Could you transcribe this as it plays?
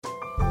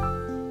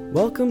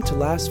Welcome to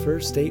Last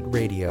First Date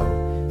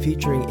Radio,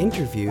 featuring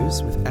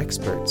interviews with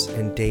experts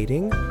in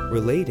dating,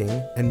 relating,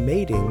 and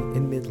mating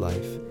in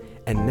midlife.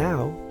 And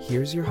now,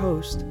 here's your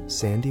host,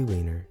 Sandy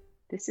Weiner.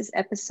 This is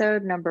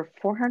episode number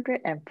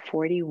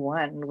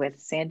 441 with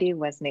Sandy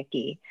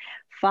Wesnicki.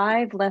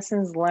 5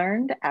 lessons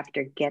learned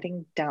after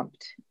getting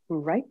dumped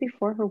right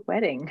before her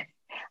wedding.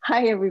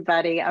 Hi,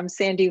 everybody. I'm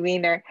Sandy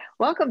Weiner.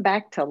 Welcome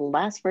back to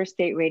Last First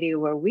Date Radio,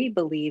 where we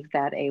believe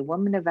that a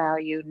woman of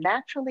value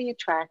naturally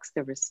attracts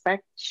the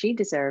respect she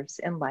deserves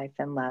in life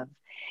and love.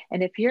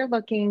 And if you're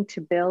looking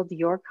to build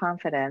your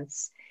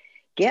confidence,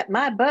 get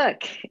my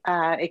book.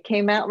 It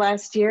came out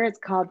last year. It's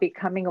called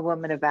Becoming a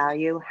Woman of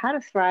Value, How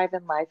to Thrive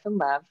in Life and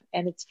Love.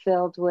 And it's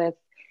filled with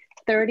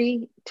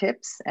 30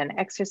 tips and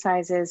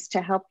exercises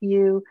to help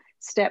you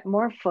step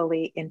more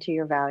fully into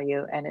your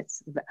value. And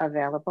it's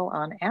available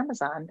on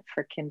Amazon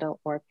for Kindle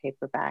or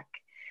paperback.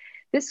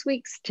 This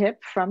week's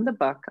tip from the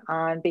book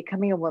on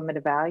becoming a woman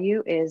of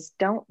value is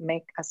don't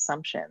make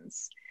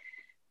assumptions.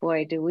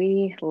 Boy, do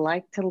we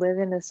like to live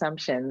in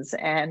assumptions.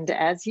 And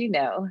as you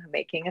know,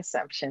 making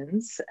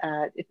assumptions,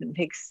 it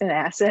makes an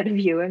asset of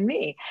you and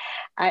me.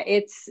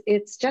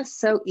 It's just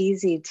so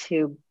easy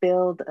to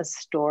build a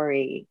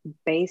story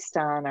based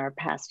on our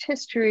past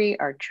history,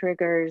 our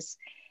triggers.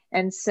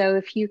 And so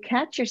if you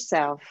catch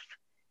yourself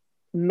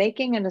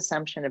making an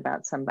assumption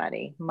about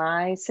somebody,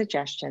 my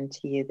suggestion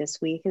to you this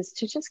week is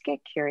to just get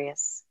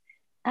curious.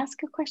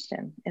 Ask a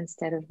question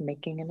instead of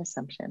making an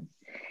assumption.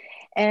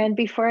 And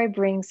before I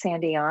bring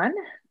Sandy on,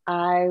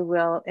 I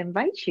will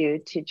invite you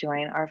to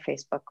join our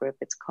Facebook group.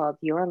 It's called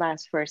Your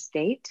Last First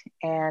Date.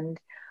 And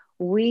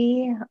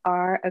we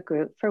are a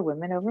group for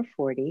women over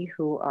 40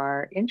 who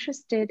are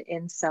interested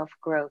in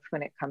self-growth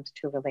when it comes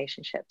to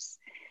relationships.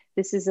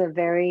 This is a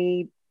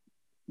very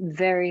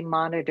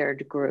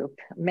monitored group.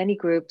 Many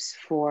groups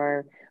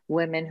for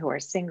women who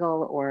are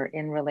single or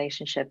in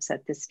relationships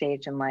at this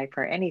stage in life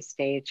or any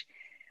stage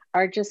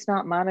are just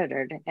not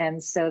monitored.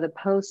 And so the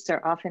posts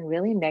are often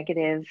really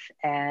negative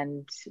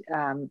and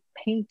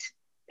paint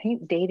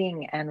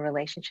dating and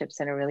relationships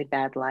in a really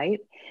bad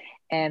light.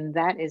 And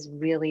that is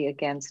really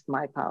against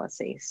my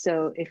policy.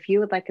 So if you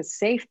would like a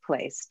safe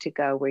place to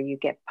go where you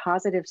get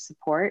positive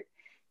support,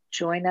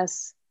 join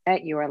us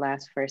at Your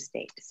Last First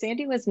Date.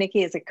 Sandy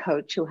Wesnicki is a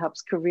coach who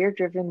helps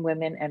career-driven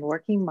women and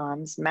working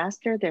moms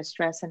master their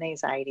stress and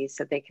anxiety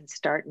so they can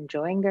start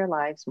enjoying their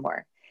lives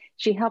more.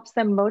 She helps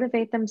them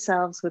motivate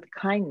themselves with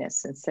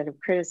kindness instead of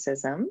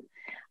criticism.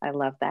 I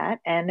love that.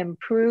 And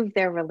improve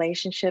their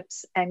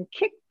relationships and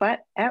kick butt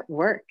at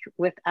work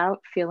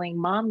without feeling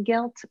mom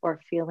guilt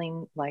or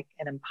feeling like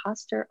an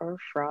imposter or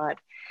fraud.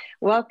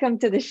 Welcome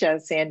to the show,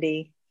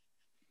 Sandy.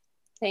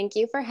 Thank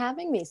you for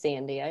having me,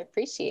 Sandy. I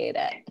appreciate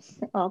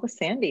it. All the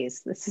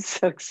Sandys. This is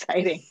so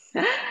exciting.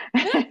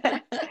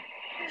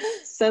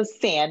 So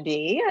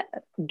Sandy,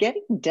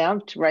 getting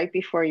dumped right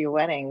before your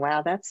wedding.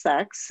 Wow, that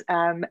sucks.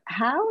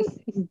 How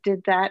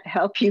did that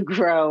help you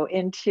grow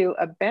into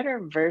a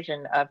better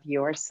version of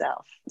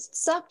yourself?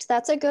 Sucked.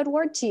 That's a good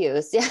word to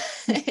use. Yeah.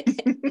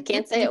 I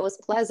can't say it was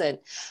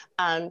pleasant.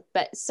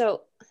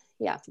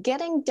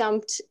 Getting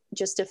dumped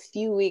just a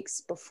few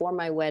weeks before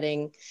my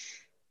wedding,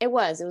 it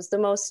was the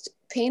most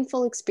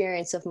painful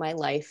experience of my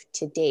life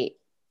to date.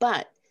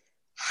 But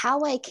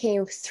how I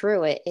came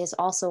through it is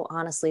also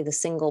honestly the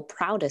single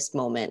proudest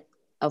moment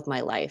of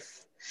my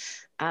life.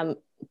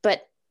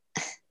 But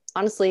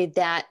honestly,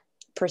 that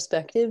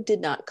perspective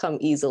did not come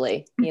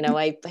easily.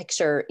 I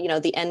picture,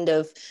 the end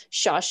of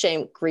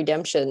Shawshank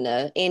Redemption,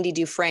 Andy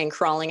Dufresne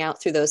crawling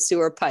out through those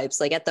sewer pipes,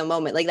 like at the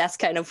moment, like that's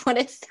kind of what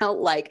it felt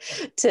like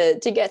to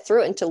get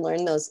through it and to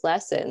learn those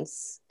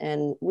lessons.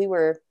 And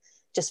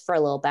just for a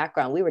little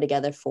background, we were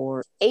together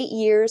for 8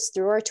 years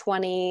through our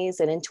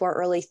 20s and into our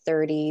early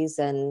 30s.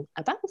 And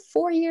about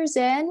 4 years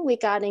in, we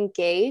got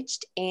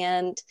engaged.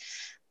 And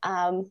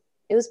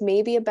it was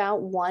maybe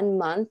about 1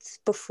 month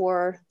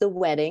before the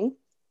wedding.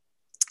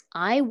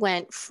 I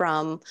went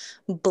from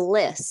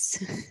bliss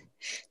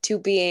to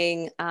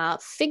being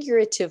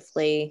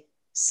figuratively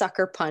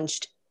sucker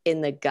punched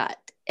in the gut.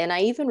 And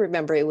I even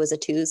remember it was a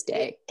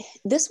Tuesday.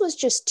 This was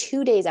just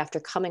 2 days after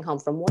coming home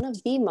from one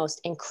of the most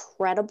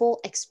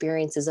incredible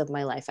experiences of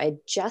my life. I had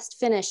just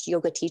finished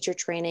yoga teacher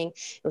training.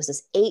 It was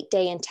this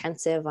 8-day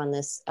intensive on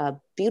this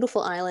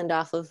beautiful island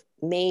off of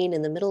Maine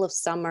in the middle of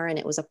summer. And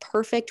it was a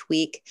perfect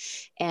week.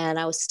 And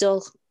I was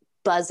still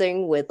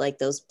buzzing with like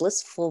those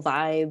blissful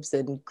vibes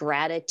and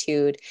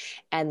gratitude.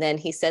 And then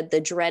he said the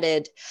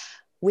dreaded,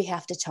 "We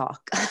have to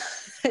talk."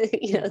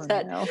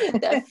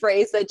 that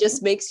phrase that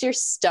just makes your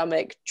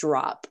stomach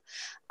drop.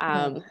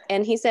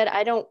 And he said,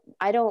 I don't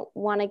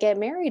want to get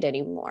married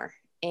anymore.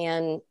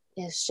 And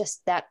it's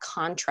just that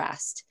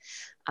contrast,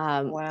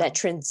 that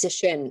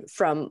transition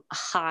from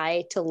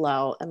high to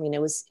low. I mean, it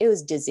was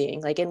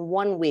dizzying. Like in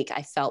 1 week,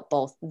 I felt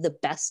both the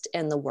best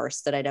and the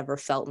worst that I'd ever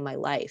felt in my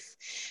life.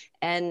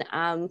 And,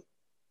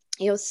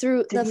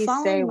 through did the he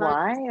following say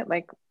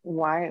months,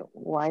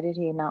 why did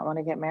he not want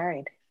to get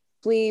married?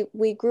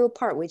 we grew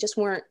apart. We just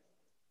weren't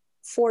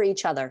for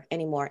each other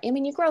anymore. I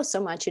mean, you grow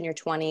so much in your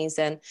 20s,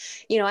 and,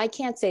 you know, I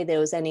can't say there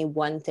was any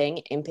one thing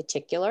in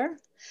particular.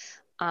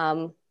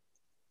 In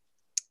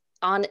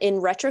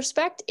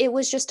retrospect, it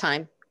was just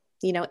time.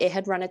 You know, it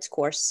had run its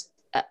course.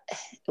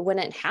 When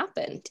it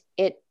happened,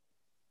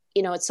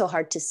 you know, it's so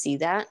hard to see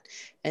that.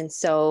 And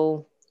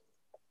so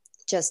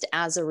just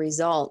as a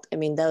result, I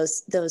mean,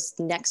 those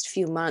next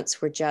few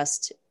months were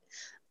just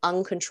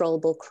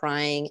uncontrollable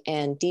crying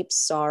and deep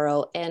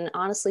sorrow, and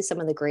honestly, some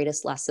of the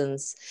greatest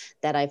lessons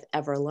that I've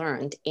ever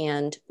learned.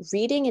 And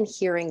reading and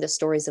hearing the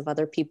stories of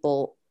other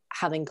people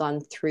having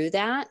gone through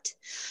that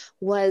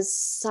was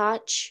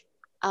such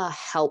a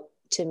help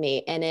to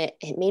me. And it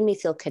made me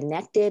feel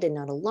connected and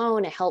not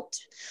alone. It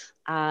helped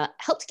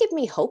give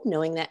me hope,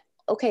 knowing that,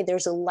 okay,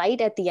 there's a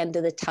light at the end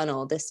of the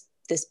tunnel. This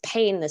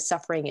pain, this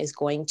suffering is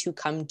going to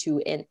come to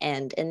an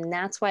end. And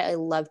that's why I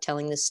love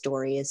telling this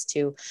story, is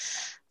to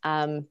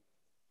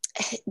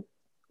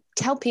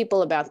tell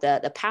people about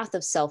the path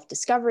of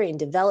self-discovery and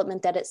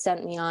development that it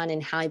sent me on,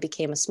 and how I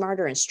became a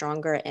smarter and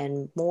stronger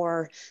and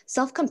more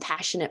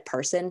self-compassionate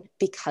person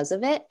because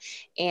of it.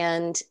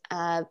 And,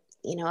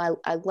 you know,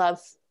 I love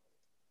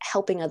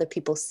helping other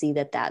people see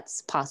that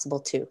that's possible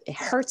too. It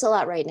hurts a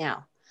lot right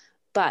now,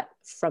 but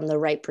from the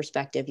right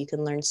perspective, you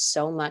can learn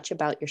so much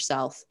about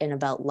yourself and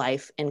about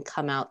life and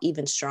come out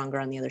even stronger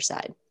on the other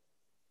side.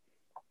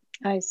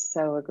 I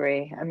so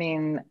agree. I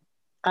mean,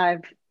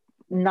 I've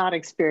not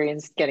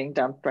experienced getting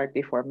dumped right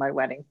before my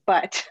wedding,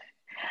 but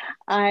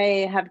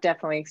I have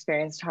definitely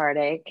experienced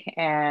heartache.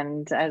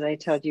 And as I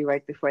told you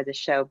right before the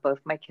show, both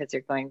my kids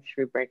are going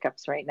through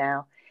breakups right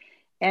now.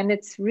 And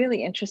it's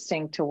really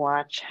interesting to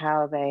watch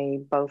how they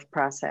both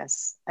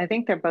process. I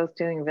think they're both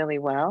doing really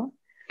well.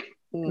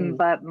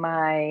 But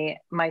my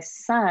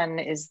son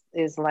is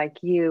like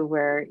you,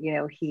 where, you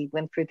know, he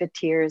went through the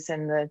tears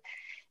and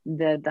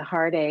the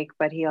heartache,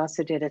 but he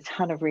also did a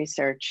ton of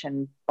research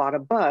and bought a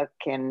book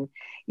and,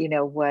 you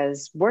know,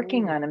 was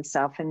working on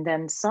himself, and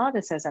then saw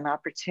this as an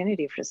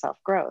opportunity for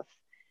self-growth.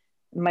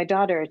 My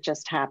daughter, it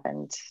just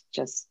happened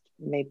just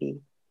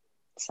maybe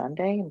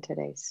Sunday, and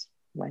today's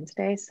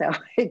Wednesday. So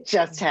it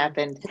just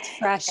happened. It's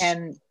fresh.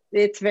 And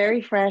it's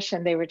very fresh,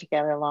 and they were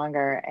together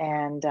longer.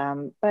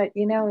 And, but,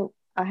 you know,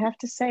 I have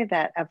to say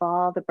that of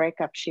all the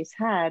breakups she's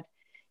had,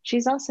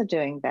 she's also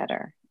doing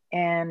better.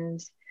 And,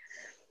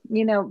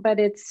 you know, but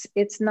it's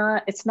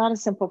not a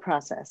simple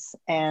process.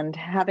 And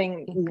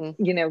having,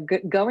 you know,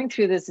 going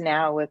through this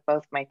now with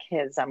both my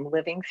kids, I'm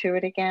living through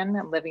it again.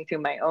 I'm living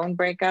through my own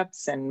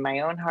breakups and my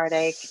own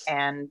heartache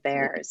and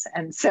theirs.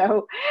 And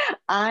so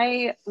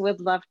I would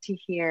love to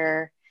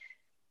hear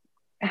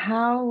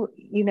how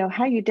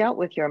you dealt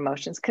with your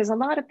emotions, because a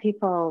lot of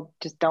people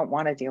just don't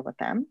want to deal with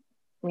them.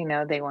 You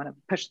know, they want to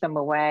push them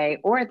away,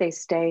 or they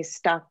stay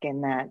stuck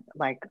in that,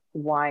 like,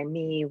 why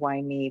me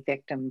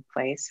victim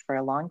place for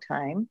a long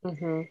time.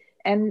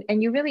 And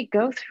you really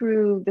go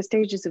through the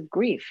stages of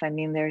grief. I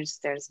mean, there's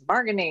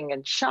bargaining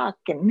and shock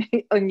and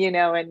you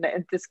know, and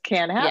this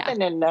can't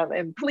happen,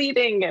 and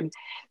pleading. And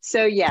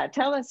so, yeah,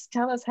 tell us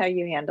how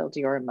you handled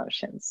your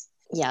emotions.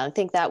 Yeah, I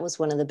think that was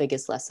one of the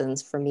biggest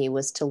lessons for me,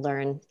 was to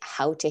learn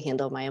how to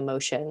handle my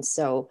emotions.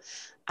 So,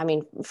 I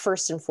mean,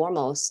 first and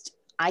foremost,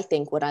 I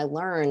think what I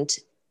learned,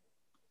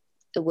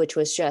 which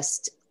was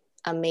just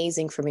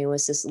amazing for me,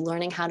 was just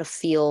learning how to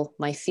feel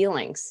my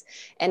feelings.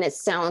 And it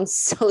sounds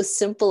so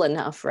simple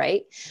enough,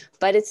 right?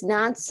 But it's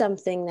not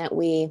something that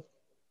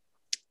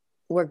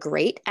we're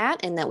great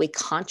at, and that we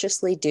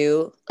consciously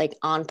do, like,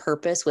 on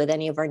purpose with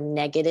any of our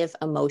negative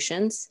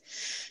emotions.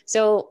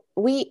 So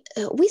we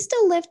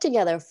still lived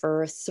together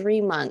for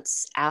 3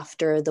 months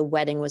after the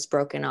wedding was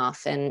broken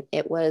off. And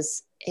it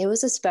was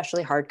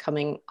especially hard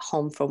coming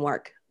home from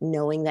work,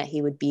 knowing that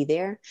he would be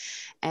there.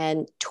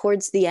 And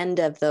towards the end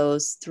of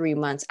those 3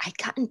 months, I'd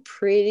gotten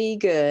pretty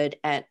good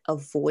at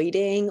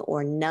avoiding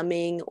or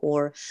numbing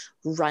or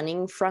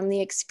running from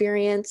the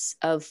experience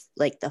of,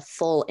 like, the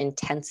full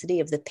intensity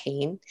of the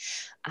pain.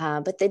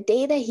 But the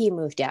day that he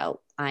moved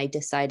out, I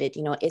decided,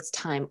 you know, it's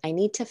time. I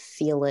need to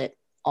feel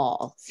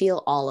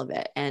all of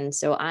it. And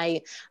so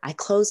I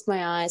closed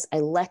my eyes. I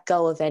let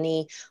go of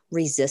any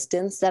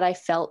resistance that I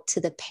felt to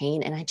the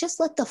pain, and I just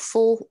let the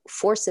full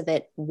force of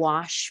it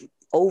wash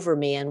over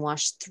me and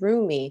wash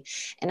through me.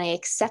 And I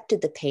accepted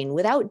the pain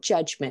without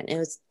judgment.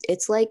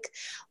 It's like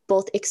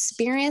both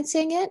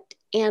experiencing it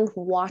and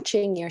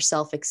watching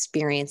yourself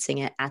experiencing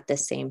it at the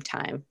same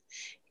time.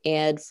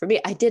 And for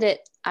me, I did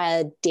it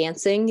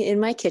dancing in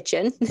my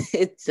kitchen.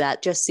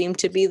 That just seemed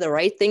to be the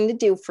right thing to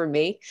do for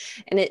me.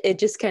 And it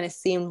just kind of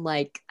seemed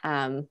like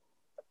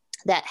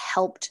that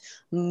helped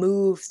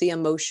move the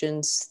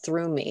emotions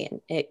through me.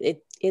 And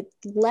it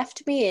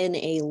left me in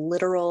a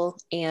literal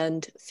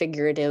and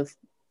figurative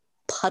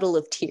puddle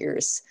of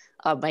tears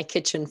on my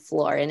kitchen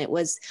floor. And it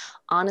was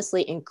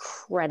honestly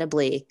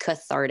incredibly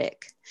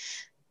cathartic.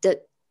 The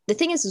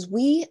thing is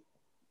we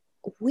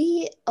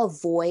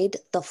avoid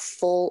the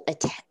full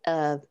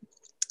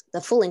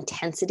the full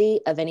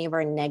intensity of any of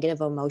our negative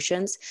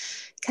emotions,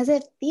 because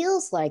it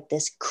feels like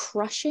this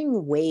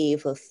crushing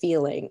wave of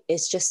feeling.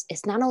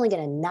 It's not only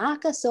going to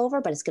knock us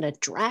over, but it's going to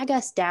drag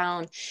us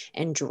down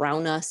and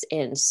drown us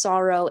in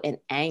sorrow and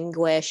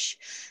anguish.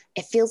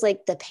 It feels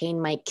like the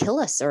pain might kill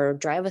us or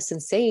drive us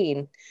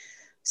insane.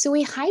 So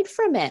we hide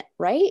from it,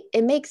 right?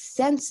 It makes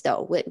sense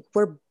though.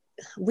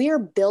 We are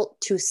built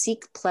to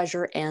seek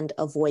pleasure and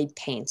avoid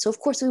pain. So of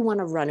course we want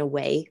to run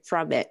away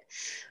from it.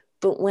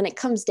 But when it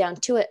comes down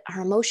to it,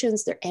 our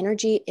emotions, they're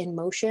energy in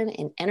motion,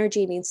 and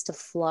energy needs to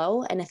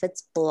flow. And if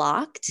it's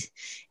blocked,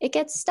 it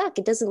gets stuck.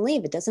 It doesn't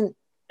leave. It doesn't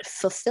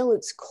fulfill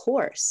its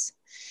course.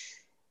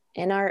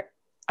 And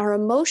our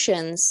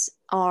emotions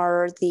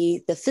are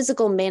the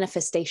physical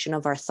manifestation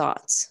of our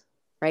thoughts,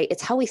 right?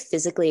 It's how we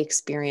physically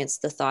experience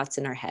the thoughts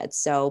in our head.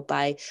 So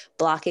by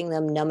blocking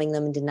them, numbing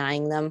them,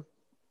 denying them,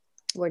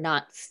 we're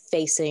not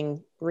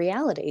facing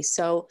reality.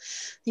 So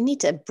you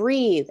need to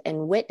breathe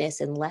and witness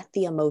and let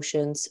the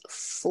emotions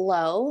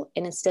flow.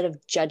 And instead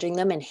of judging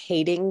them and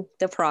hating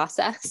the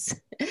process,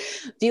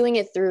 viewing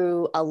it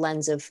through a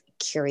lens of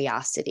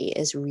curiosity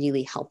is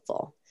really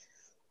helpful.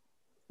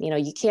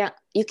 You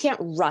can't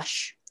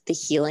rush the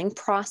healing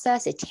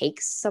process. It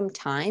takes some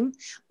time,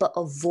 but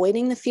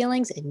avoiding the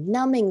feelings and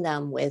numbing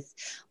them with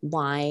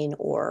wine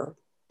or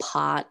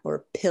pot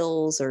or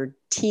pills or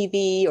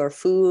TV or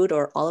food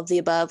or all of the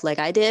above, like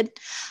I did,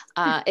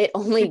 it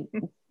only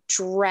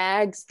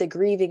drags the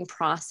grieving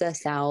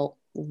process out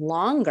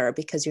longer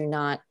because you're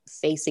not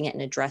facing it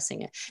and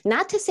addressing it.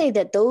 Not to say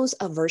that those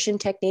aversion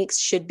techniques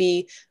should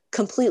be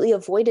completely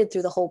avoided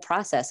through the whole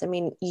process. I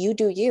mean, you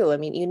do you. I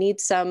mean, you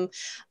need some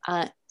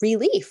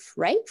relief,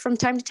 right? From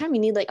time to time, you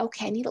need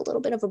okay, I need a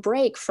little bit of a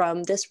break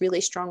from this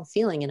really strong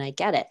feeling, and I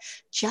get it.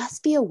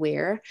 Just be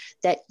aware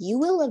that you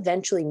will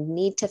eventually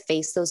need to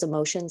face those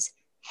emotions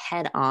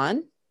head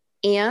on,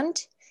 and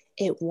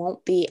it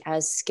won't be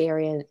as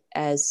scary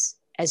as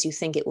you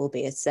think it will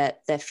be. It's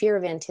that fear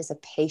of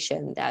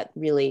anticipation that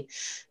really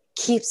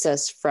keeps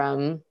us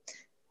from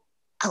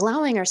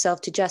allowing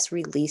ourselves to just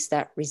release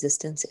that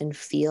resistance and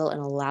feel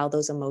and allow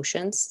those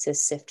emotions to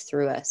sift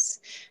through us.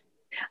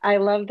 I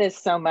love this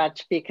so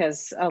much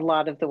because a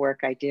lot of the work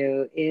I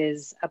do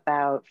is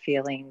about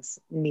feelings,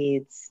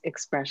 needs,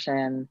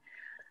 expression.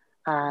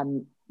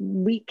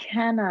 We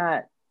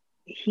cannot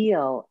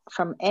heal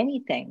from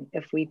anything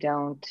if we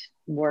don't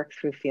work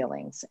through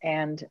feelings.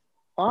 And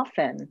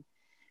often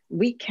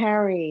we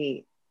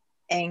carry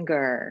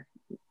anger,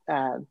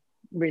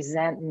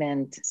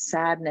 resentment,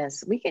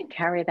 sadness. We can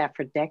carry that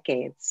for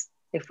decades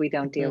if we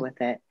don't deal with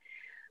it.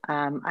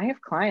 I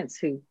have clients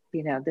who,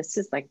 this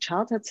is like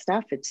childhood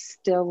stuff. It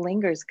still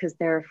lingers because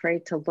they're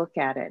afraid to look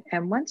at it.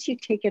 And once you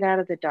take it out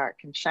of the dark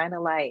and shine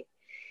a light,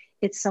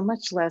 it's so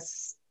much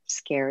less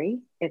scary.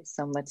 It's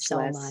so much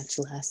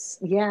less.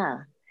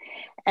 Yeah.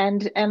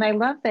 And I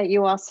love that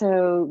you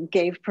also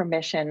gave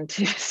permission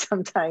to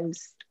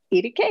sometimes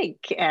eat a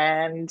cake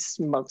and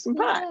smoke some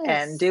pot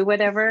and do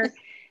whatever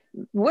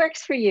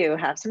works for you,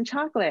 have some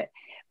chocolate,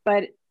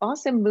 but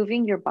also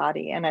moving your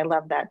body. And I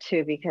love that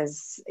too,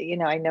 because,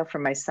 I know for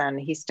my son,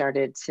 he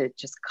started to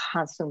just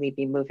constantly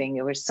be moving.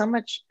 There was so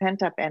much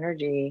pent up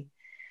energy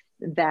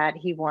that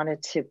he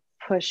wanted to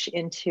push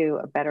into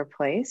a better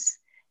place.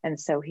 And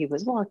so he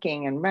was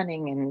walking and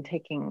running and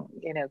taking,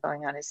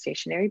 going on his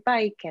stationary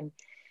bike.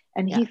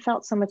 And he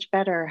felt so much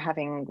better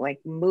having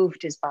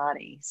moved his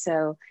body.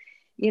 So,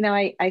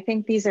 I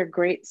think these are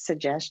great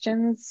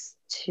suggestions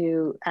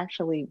to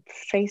actually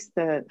face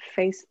the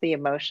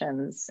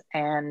emotions,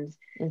 and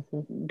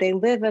they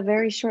live a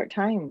very short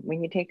time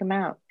when you take them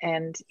out.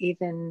 And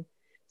even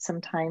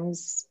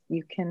sometimes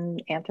you can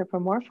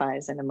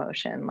anthropomorphize an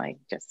emotion, like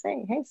just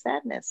say, hey,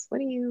 sadness, what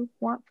do you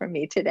want from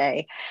me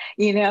today?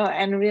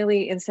 And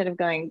really, instead of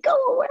going, go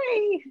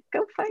away,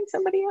 go find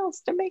somebody else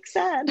to make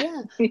sad.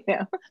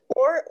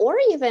 Or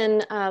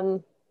even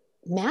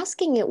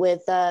masking it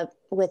with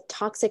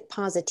toxic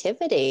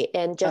positivity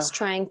and just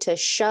trying to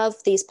shove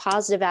these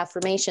positive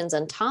affirmations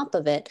on top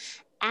of it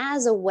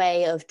as a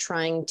way of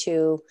trying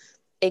to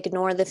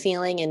ignore the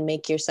feeling and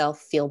make yourself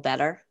feel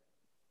better.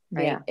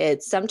 Right. Yeah.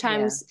 It's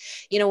sometimes,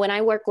 when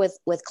I work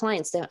with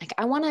clients, they're like,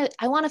 I want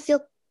to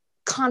feel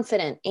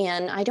confident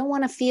and I don't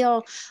want to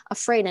feel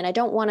afraid and I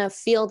don't want to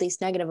feel these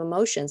negative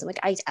emotions. I'm like,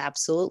 I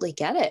absolutely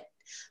get it.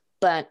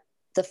 But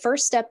the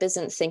first step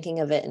isn't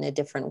thinking of it in a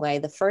different way.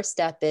 The first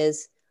step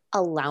is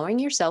allowing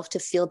yourself to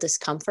feel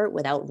discomfort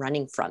without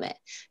running from it.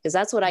 Because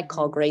that's what I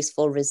call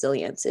graceful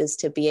resilience, is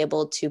to be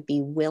able to be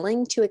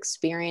willing to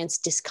experience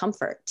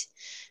discomfort,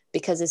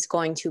 because it's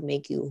going to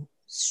make you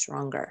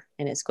stronger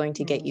and it's going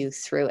to get you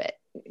through it.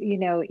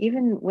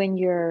 Even when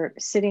you're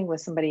sitting with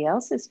somebody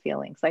else's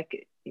feelings,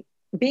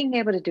 being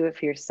able to do it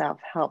for yourself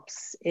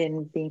helps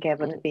in being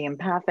able to be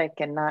empathic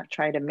and not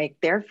try to make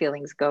their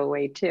feelings go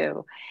away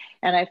too.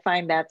 And I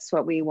find that's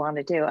what we want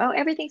to do. Oh,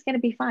 everything's going to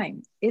be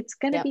fine. It's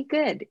going to be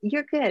good.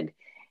 You're good.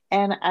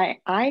 And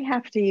I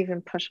have to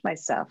even push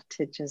myself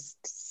to just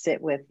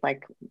sit with,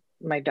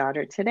 my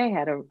daughter today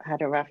had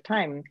a rough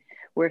time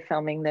we're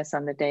filming this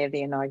on the day of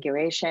the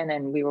inauguration,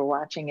 and we were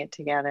watching it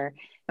together.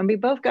 And we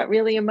both got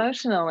really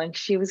emotional, and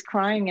she was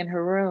crying in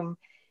her room.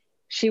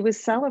 She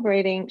was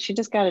celebrating, she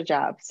just got a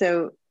job.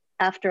 So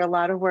after a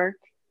lot of work,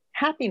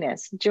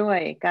 happiness,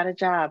 joy, got a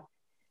job,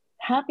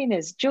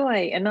 happiness,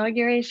 joy,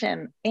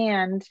 inauguration.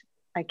 And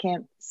I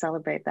can't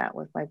celebrate that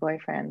with my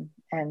boyfriend.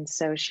 And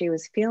so she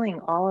was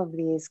feeling all of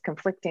these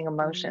conflicting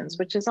emotions,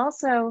 which is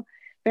also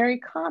very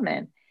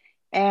common.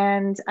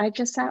 And I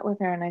just sat with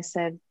her and I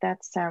said,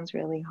 that sounds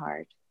really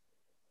hard.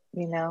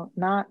 You know,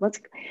 not let's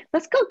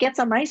go get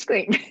some ice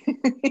cream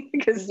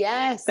because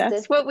Yes,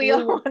 that's what we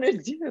all want to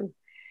do.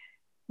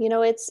 You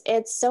know, it's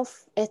so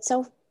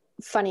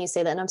funny you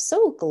say that. And I'm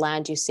so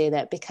glad you say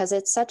that, because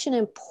it's such an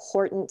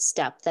important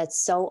step that's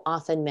so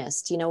often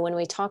missed. You know, when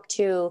we talk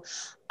to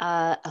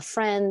a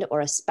friend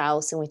or a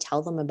spouse and we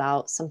tell them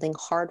about something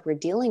hard we're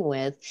dealing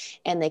with,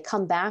 and they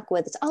come back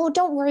with, oh,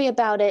 don't worry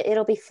about it,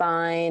 it'll be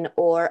fine.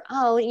 Or,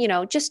 oh, you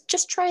know,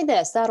 just try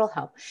this, that'll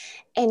help.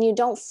 And you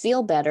don't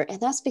feel better. And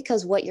that's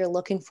because what you're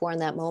looking for in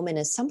that moment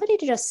is somebody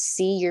to just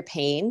see your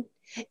pain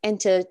and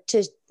to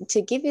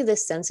give you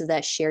this sense of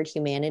that shared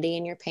humanity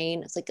in your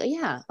pain. It's like, oh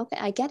yeah, okay,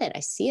 I get it.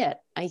 I see it.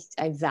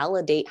 I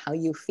validate how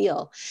you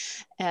feel.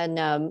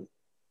 And,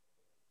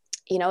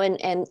 you know,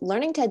 and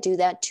learning to do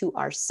that to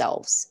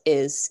ourselves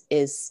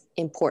is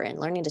important.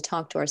 Learning to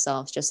talk to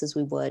ourselves just as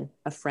we would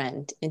a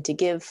friend, and to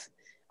give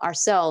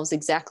ourselves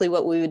exactly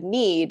what we would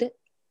need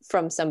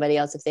from somebody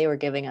else if they were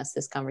giving us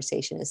this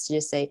conversation, is to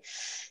just say,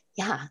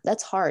 yeah,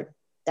 that's hard.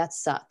 That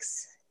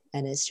sucks.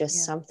 And it's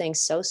just something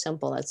so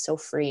simple that's so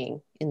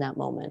freeing in that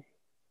moment.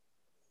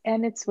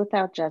 And it's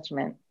without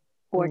judgment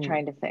or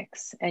trying to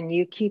fix. And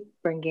you keep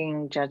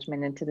bringing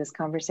judgment into this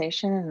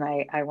conversation. And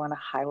I want to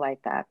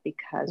highlight that,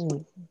 because we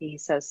can be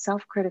so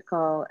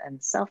self-critical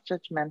and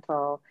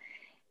self-judgmental.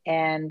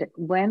 And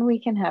when we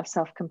can have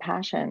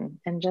self-compassion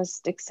and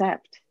just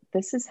accept,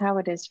 this is how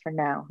it is for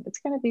now. It's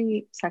going to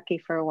be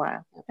sucky for a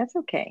while. That's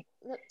okay.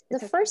 The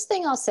first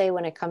thing I'll say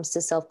when it comes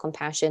to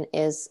self-compassion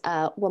is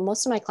what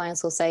most of my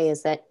clients will say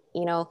is that,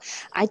 you know,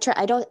 I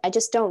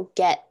just don't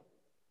get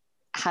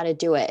how to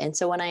do it. And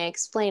so when I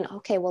explain,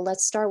 okay, well,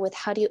 let's start with,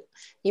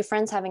 your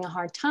friend's having a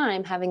hard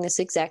time having this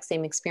exact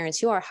same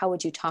experience you are, how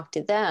would you talk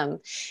to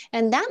them?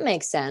 And that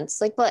makes sense.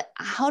 Like, but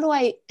how do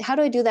I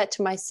do that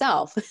to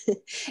myself?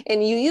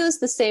 And you use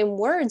the same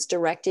words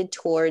directed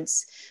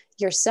towards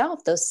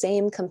yourself, those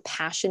same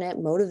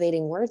compassionate,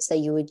 motivating words that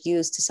you would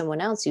use to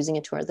someone else, using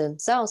it toward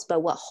themselves.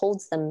 But what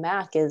holds them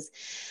back is,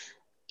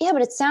 yeah,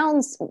 but it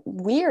sounds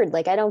weird.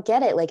 Like, I don't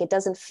get it. Like, it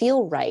doesn't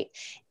feel right.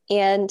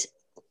 And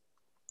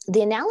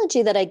the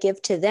analogy that I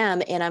give to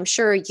them, and I'm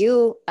sure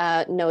you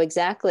know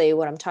exactly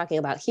what I'm talking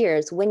about here,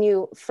 is when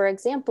you, for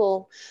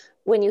example,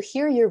 when you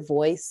hear your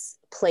voice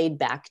played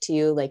back to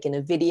you, like in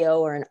a video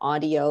or an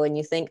audio, and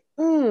you think,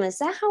 is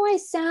that how I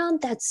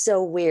sound? That's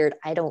so weird.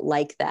 I don't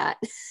like that.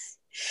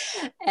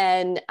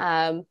 And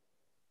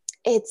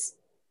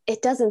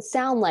it doesn't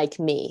sound like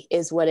me,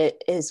 is what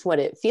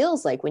it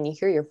feels like when you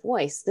hear your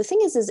voice. The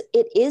thing is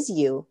it is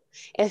you.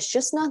 It's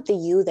just not the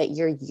you that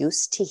you're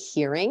used to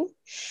hearing.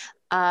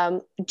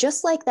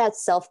 Just like that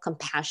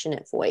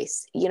self-compassionate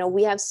voice, you know,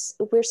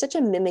 we're such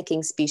a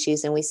mimicking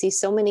species, and we see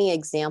so many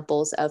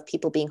examples of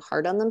people being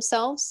hard on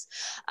themselves.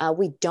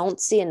 We don't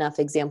see enough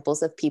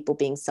examples of people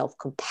being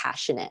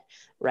self-compassionate,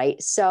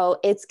 right? So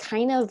it's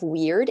kind of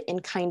weird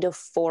and kind of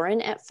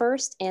foreign at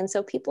first. And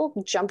so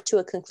people jump to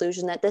a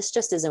conclusion that this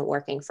just isn't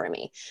working for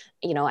me.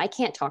 You know, I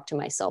can't talk to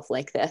myself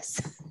like this.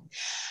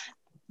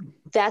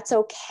 That's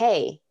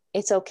okay.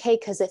 It's okay,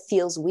 because it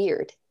feels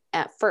weird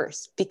at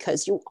first,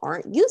 because you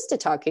aren't used to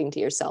talking to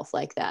yourself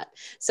like that.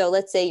 So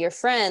let's say your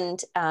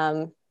friend,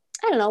 I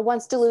don't know,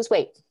 wants to lose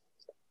weight,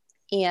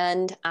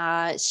 and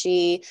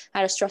she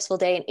had a stressful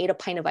day and ate a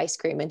pint of ice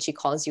cream, and she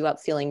calls you up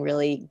feeling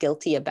really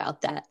guilty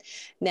about that.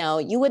 Now,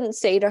 you wouldn't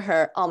say to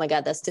her, oh my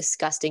God, that's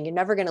disgusting. You're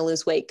never going to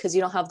lose weight, because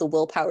you don't have the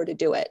willpower to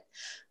do it.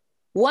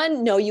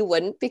 One, no, you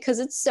wouldn't, because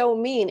it's so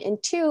mean.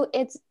 And two,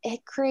 it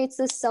creates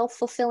this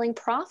self-fulfilling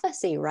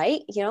prophecy,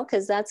 right? You know,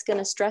 because that's going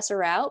to stress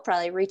her out,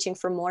 probably reaching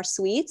for more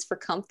sweets for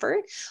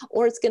comfort,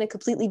 or it's going to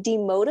completely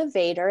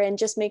demotivate her and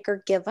just make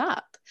her give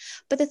up.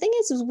 But the thing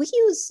is we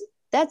use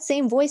that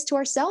same voice to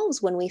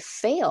ourselves when we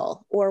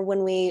fail or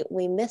when we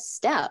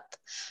misstep.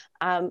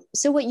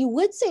 So what you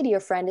would say to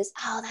your friend is,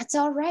 oh, that's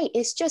all right.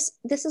 It's just,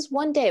 this is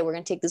one day. We're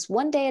going to take this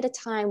one day at a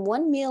time,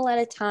 one meal at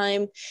a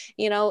time.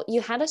 You know,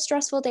 you had a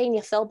stressful day and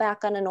you fell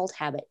back on an old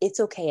habit. It's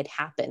okay. It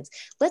happens.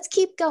 Let's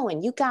keep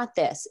going. You got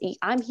this.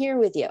 I'm here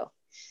with you.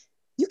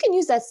 You can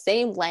use that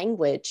same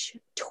language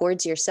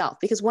towards yourself,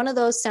 because one of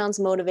those sounds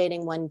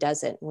motivating, one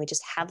doesn't. And we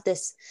just have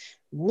this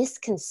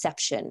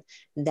misconception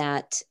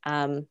that,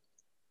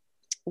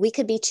 we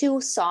could be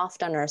too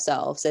soft on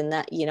ourselves, and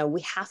that, you know,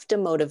 we have to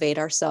motivate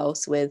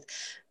ourselves with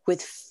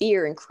with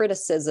fear and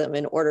criticism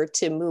in order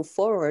to move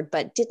forward.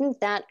 But didn't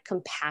that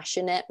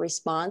compassionate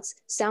response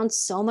sound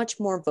so much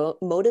more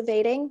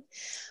motivating,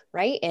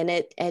 right? And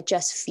it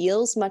just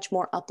feels much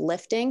more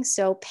uplifting.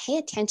 So pay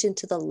attention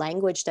to the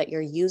language that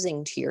you're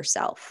using to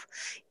yourself,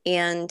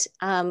 and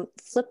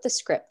flip the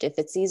script. If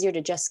it's easier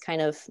to just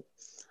kind of,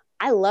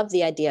 I love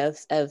the idea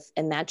of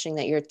imagining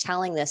that you're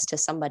telling this to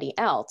somebody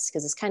else,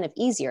 because it's kind of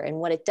easier. And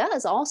what it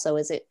does also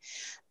is it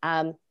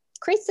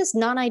creates this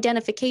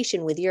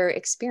non-identification with your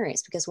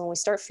experience, because when we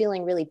start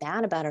feeling really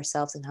bad about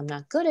ourselves and I'm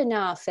not good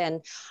enough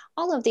and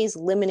all of these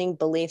limiting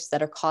beliefs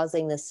that are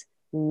causing this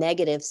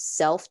negative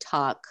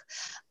self-talk,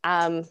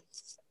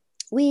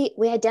 we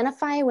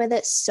identify with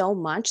it so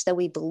much that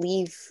we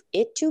believe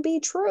it to be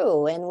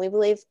true. And we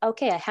believe,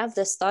 okay, I have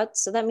this thought,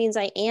 so that means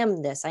I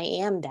am this, I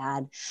am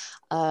bad,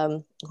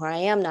 or I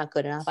am not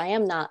good enough, I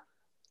am not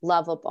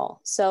lovable.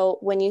 So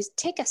when you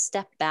take a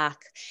step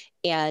back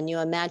and you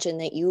imagine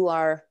that you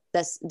are,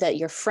 that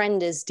your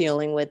friend is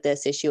dealing with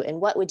this issue, and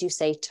what would you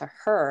say to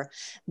her,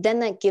 then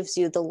that gives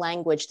you the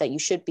language that you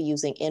should be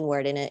using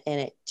inward, and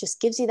it just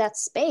gives you that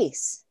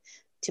space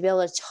to be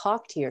able to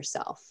talk to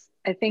yourself.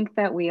 I think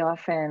that we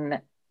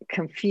often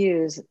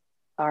confuse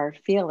our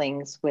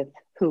feelings with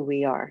who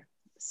we are.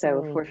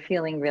 So if we're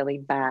feeling really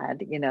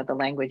bad, you know, the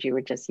language you were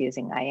just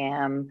using, I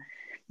am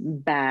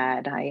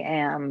bad, I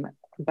am,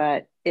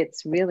 but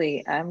it's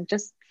really, I'm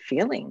just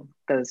feeling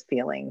those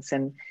feelings.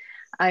 And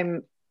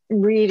I'm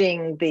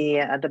reading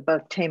the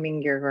book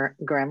Taming Your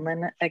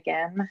Gremlin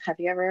again. Have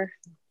you ever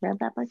read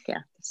that book?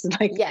 Yeah. This is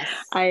like, yes.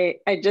 I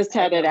just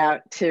had it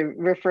out to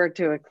refer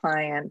to a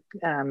client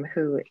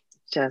who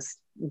just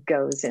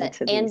goes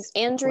into these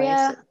Andrea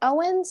places.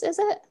 Owens, is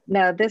it?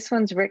 No, this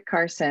one's Rick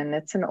Carson.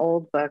 It's an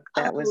old book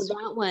that was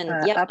that one.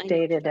 Yep,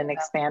 updated and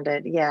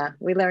expanded. Yeah,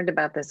 we learned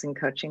about this in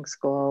coaching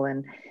school,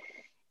 and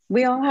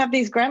we all have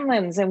these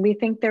gremlins and we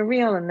think they're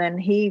real. And then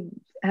he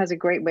has a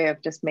great way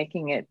of just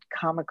making it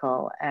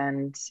comical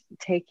and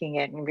taking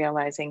it and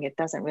realizing it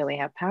doesn't really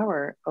have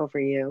power over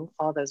you,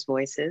 all those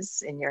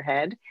voices in your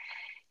head,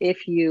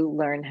 if you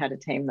learn how to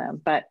tame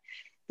them. But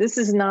this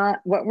is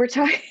not what we're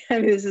talking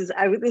about. This is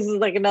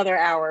like another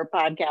hour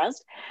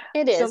podcast.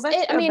 It is. So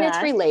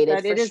it's related,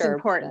 but it is sure,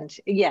 important.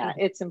 Yeah,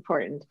 it's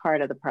important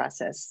part of the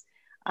process.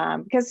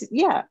 Because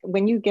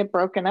when you get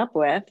broken up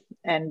with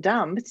and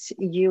dumped,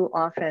 you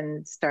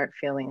often start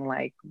feeling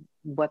like,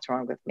 what's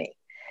wrong with me?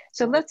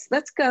 So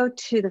let's go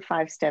to the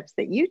 5 steps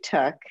that you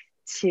took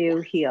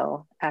to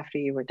heal after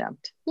you were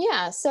dumped.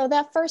 Yeah. So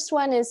that first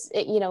one is,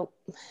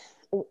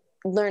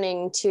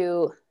 learning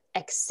to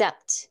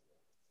accept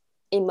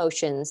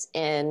emotions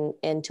and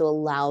to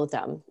allow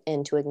them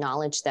and to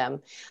acknowledge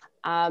them.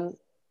 And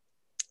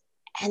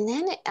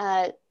then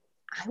I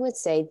would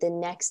say the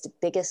next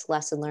biggest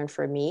lesson learned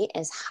for me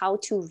is how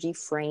to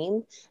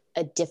reframe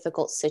a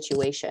difficult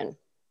situation.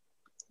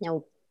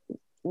 Now,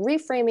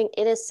 reframing,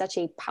 it is such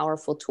a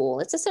powerful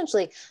tool. It's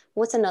essentially,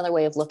 what's another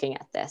way of looking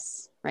at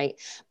this, right?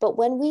 But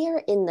when we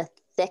are in the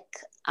thick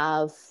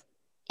of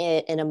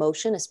an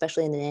emotion,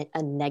 especially in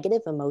a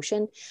negative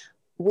emotion,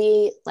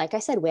 we, like I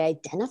said, we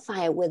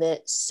identify with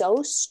it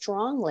so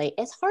strongly,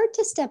 it's hard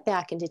to step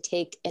back and to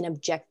take an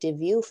objective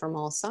view from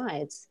all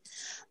sides.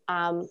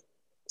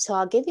 So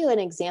I'll give you an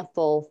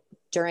example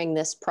during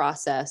this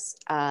process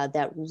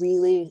that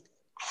really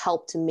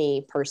helped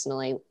me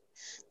personally.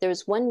 There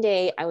was one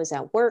day I was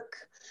at work.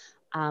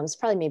 It was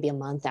probably maybe a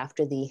month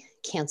after the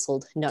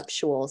canceled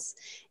nuptials.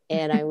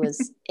 And I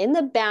was in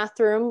the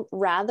bathroom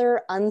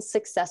rather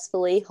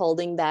unsuccessfully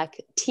holding back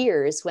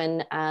tears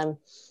when a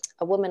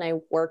woman I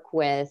work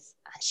with,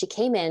 she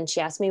came in, she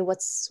asked me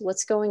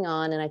what's going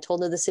on. And I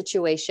told her the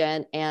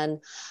situation, and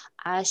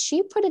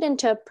she put it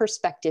into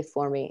perspective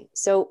for me.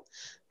 So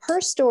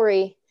her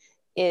story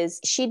is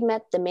she'd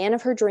met the man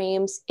of her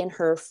dreams in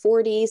her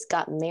 40s,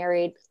 got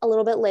married a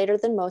little bit later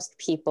than most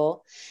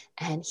people.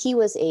 And he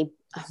was a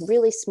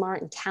really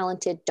smart and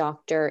talented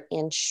doctor.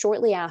 And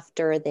shortly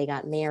after they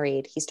got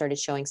married, he started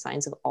showing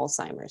signs of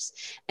Alzheimer's.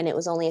 And it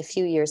was only a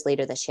few years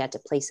later that she had to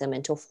place him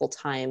into a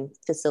full-time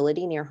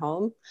facility near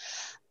home.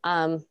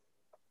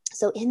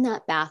 So in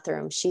that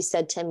bathroom, she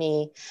said to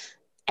me,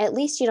 at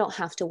least you don't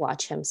have to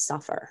watch him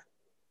suffer.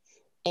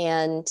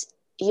 And,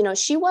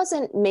 she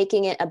wasn't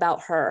making it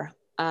about her.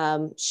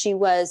 She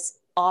was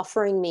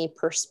offering me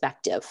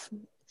perspective.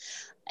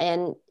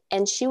 And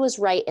she was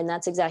right. And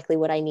that's exactly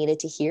what I needed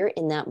to hear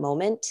in that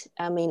moment.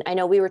 I mean, I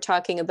know we were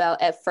talking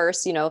about at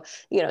first,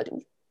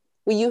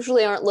 we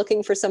usually aren't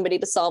looking for somebody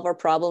to solve our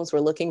problems. We're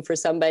looking for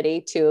somebody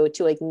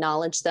to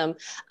acknowledge them.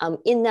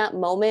 In that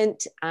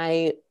moment,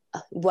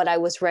 what I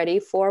was ready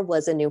for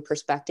was a new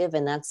perspective.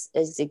 And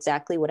is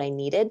exactly what I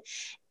needed.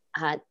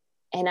 And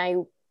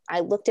I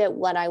looked at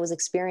what I was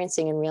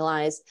experiencing and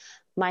realized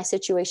my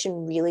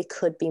situation really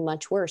could be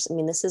much worse. I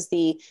mean, this is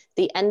the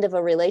end of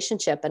a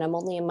relationship, and I'm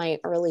only in my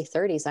early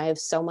 30s. I have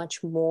so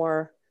much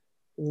more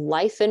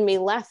life in me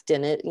left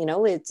in it.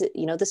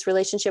 This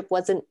relationship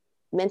wasn't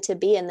meant to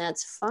be, and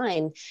that's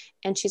fine.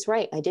 And she's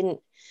right. I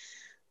didn't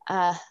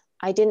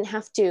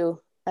have to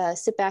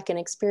sit back and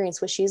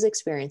experience what she's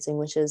experiencing,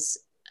 which is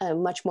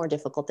much more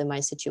difficult than my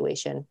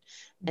situation.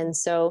 And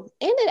so,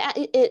 and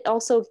it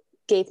also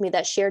gave me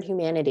that shared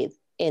humanity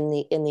in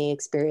the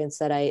experience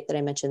that I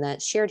mentioned,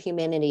 that shared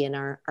humanity in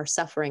our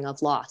suffering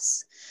of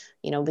loss,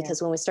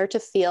 because when we start to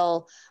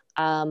feel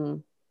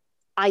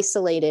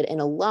isolated and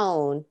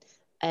alone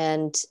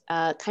and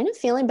kind of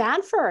feeling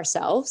bad for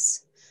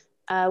ourselves,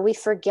 we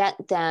forget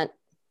that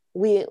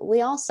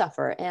we all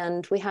suffer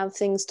and we have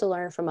things to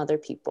learn from other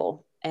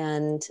people.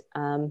 And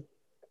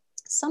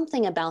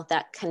something about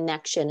that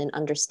connection and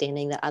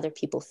understanding that other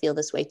people feel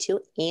this way too,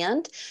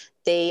 and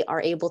they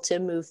are able to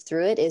move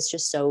through it, is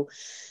just so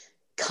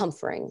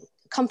comforting.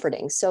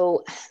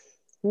 So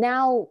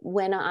now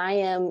when I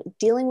am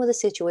dealing with a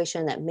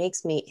situation that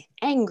makes me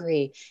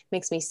angry,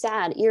 makes me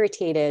sad,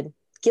 irritated,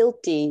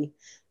 guilty,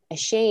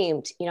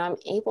 ashamed, I'm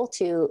able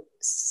to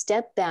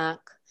step back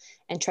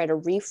and try to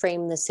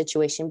reframe the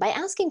situation by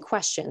asking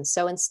questions.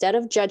 So instead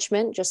of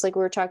judgment, just like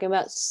we were talking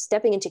about,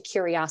 stepping into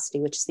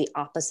curiosity, which is the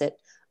opposite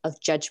of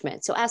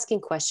judgment. So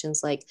asking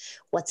questions like,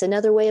 what's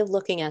another way of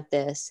looking at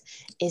this?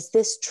 Is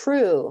this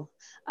true?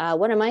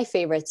 One of my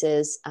favorites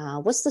is,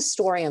 what's the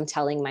story I'm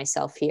telling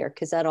myself here?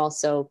 Because that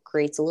also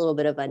creates a little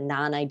bit of a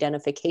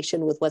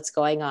non-identification with what's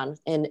going on,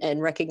 and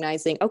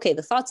recognizing, okay,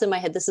 the thoughts in my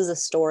head, this is a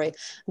story.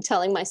 I'm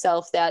telling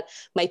myself that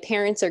my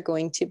parents are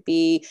going to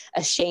be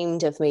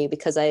ashamed of me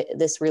because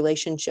this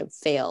relationship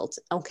failed.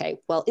 Okay,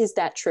 well, is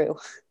that true?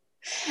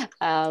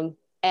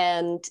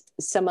 And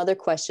some other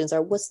questions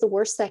are, what's the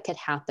worst that could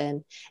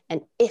happen?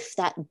 And if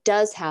that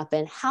does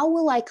happen, how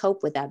will I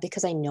cope with that?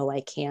 Because I know I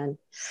can.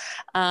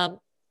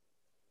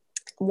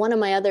 One of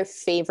my other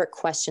favorite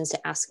questions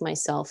to ask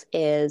myself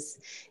is,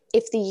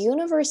 if the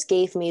universe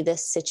gave me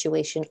this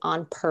situation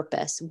on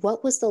purpose,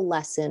 what was the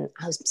lesson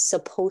I was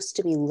supposed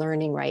to be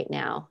learning right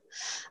now?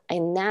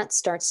 And that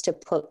starts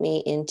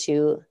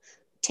to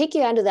take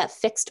you out of that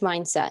fixed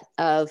mindset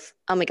of,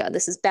 oh my God,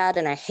 this is bad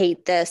and I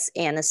hate this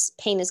and this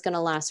pain is going to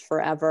last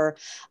forever,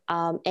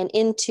 and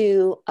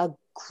into a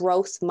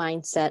growth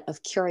mindset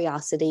of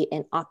curiosity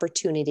and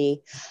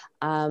opportunity.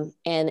 And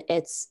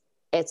it's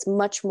a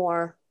much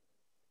more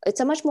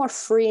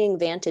freeing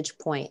vantage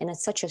point, and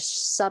it's such a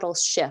subtle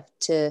shift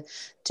to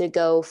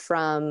go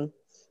from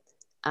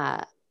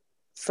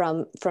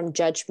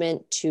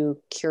judgment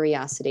to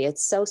curiosity.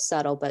 It's so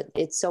subtle, but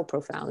it's so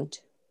profound.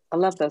 I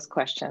love those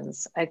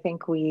questions. I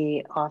think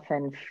we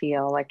often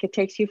feel like it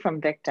takes you from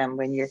victim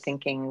when you're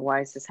thinking,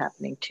 why is this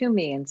happening to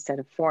me instead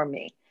of for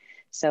me?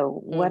 So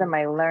what am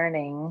I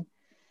learning?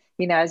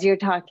 As you're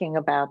talking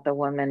about the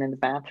woman in the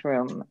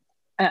bathroom,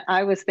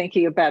 I was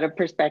thinking about a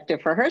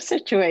perspective for her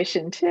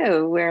situation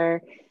too,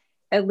 where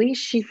at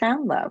least she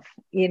found love.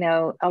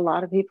 A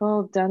lot of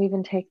people don't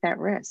even take that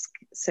risk.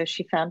 So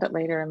she found it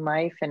later in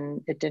life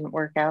and it didn't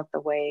work out the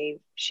way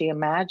she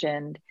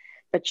imagined,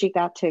 but she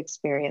got to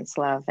experience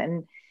love.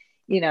 And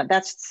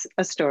that's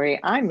a story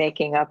I'm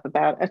making up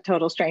about a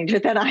total stranger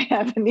that I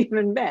haven't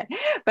even met.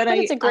 But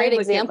it's a great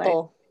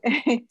example.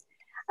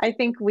 I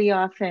think we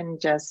often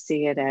just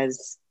see it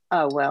as,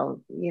 oh, well,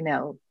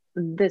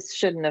 this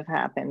shouldn't have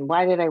happened.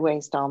 Why did I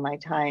waste all my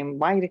time?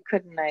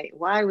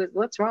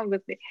 What's wrong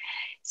with me?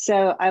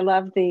 So I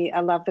love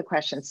the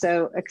question.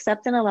 So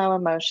accept and allow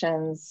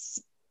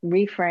emotions,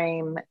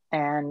 reframe,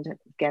 and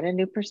get a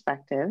new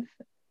perspective.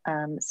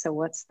 So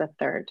what's the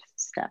third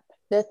step?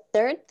 The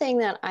third thing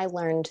that I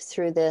learned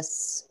through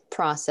this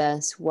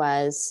process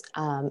was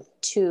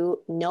to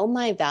know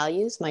my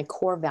values, my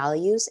core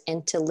values,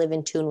 and to live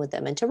in tune with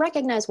them, and to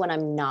recognize when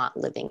I'm not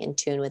living in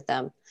tune with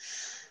them.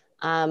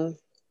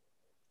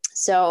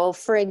 So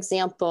for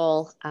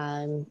example,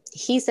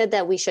 he said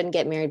that we shouldn't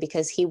get married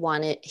because he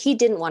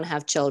didn't want to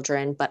have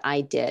children, but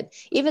I did,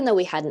 even though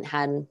we hadn't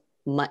had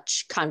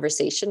much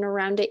conversation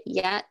around it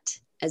yet.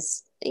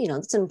 As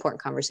it's an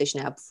important conversation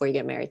to have before you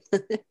get married.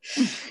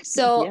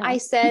 So yeah. I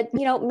said,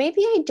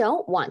 maybe I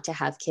don't want to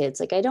have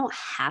kids. Like, I don't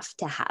have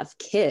to have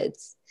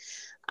kids.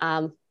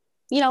 In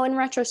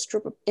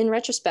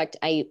retrospect,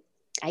 I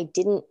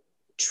didn't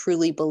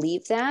truly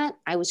believe that.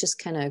 I was just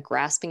kind of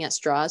grasping at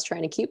straws,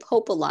 trying to keep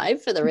hope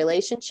alive for the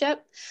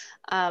relationship.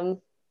 And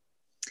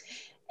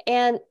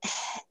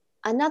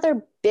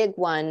another big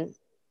one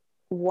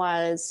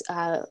was,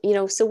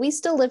 so we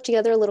still lived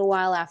together a little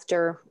while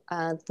after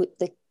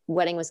the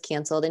wedding was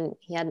canceled, and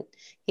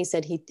he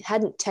said he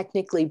hadn't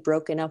technically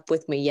broken up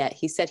with me yet.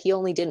 He said he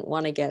only didn't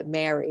want to get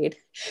married.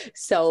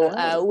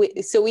 So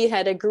we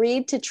had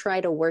agreed to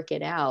try to work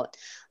it out.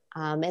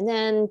 And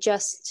then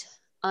just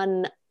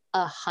on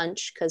a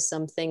hunch, because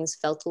some things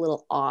felt a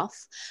little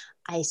off,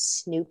 I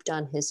snooped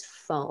on his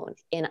phone.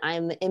 And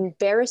I'm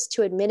embarrassed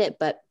to admit it,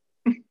 but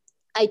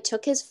I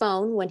took his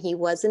phone when he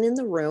wasn't in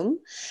the room,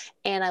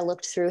 and I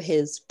looked through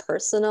his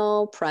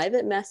personal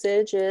private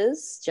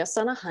messages just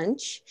on a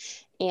hunch.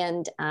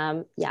 And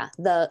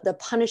the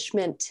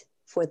punishment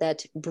for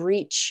that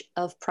breach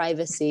of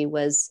privacy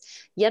was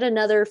yet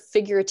another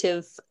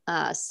figurative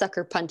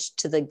sucker punch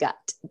to the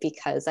gut,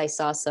 because I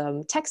saw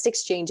some text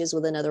exchanges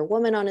with another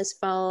woman on his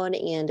phone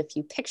and a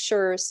few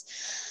pictures.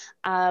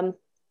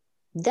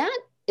 That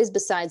is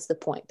besides the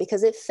point,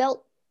 because it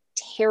felt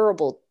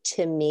terrible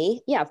to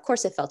me. Yeah, of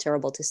course it felt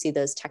terrible to see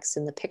those texts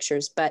and the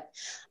pictures, but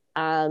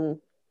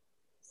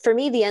for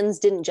me, the ends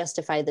didn't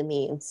justify the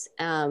means.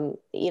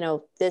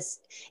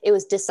 It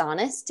was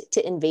dishonest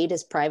to invade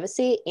his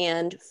privacy.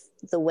 And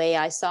the way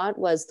I saw it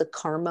was the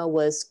karma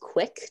was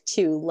quick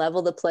to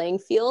level the playing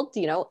field.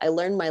 I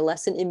learned my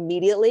lesson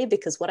immediately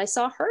because what I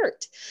saw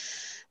hurt.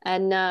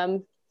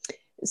 And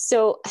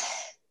so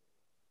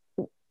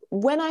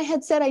when I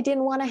had said I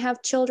didn't want to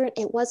have children,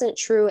 it wasn't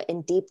true.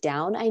 And deep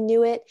down, I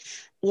knew it,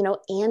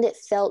 and it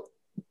felt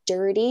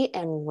dirty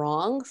and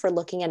wrong for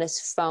looking at his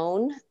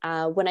phone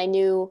when I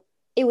knew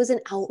it was an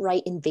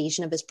outright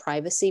invasion of his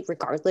privacy,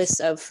 regardless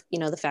of,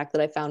 the fact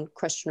that I found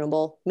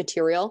questionable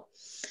material.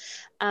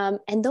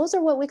 And those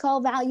are what we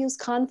call values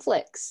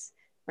conflicts,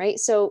 right?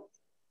 So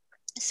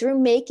through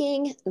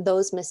making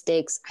those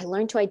mistakes, I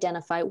learned to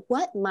identify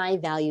what my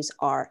values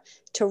are,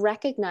 to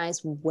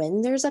recognize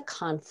when there's a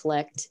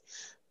conflict,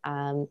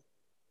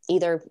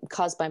 either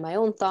caused by my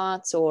own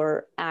thoughts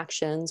or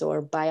actions or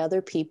by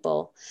other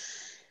people.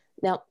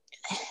 Now,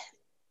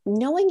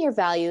 knowing your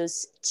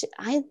values,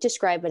 I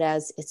describe it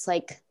as it's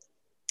like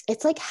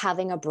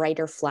having a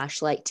brighter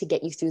flashlight to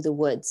get you through the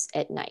woods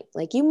at night.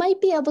 Like you might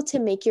be able to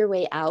make your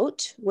way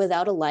out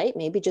without a light,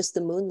 maybe just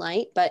the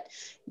moonlight, but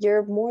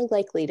you're more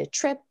likely to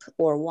trip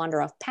or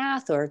wander off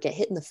path or get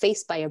hit in the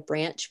face by a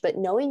branch. But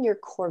knowing your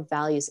core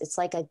values, it's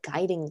like a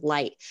guiding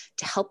light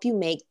to help you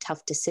make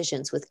tough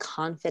decisions with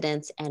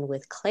confidence and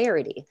with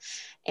clarity.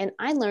 And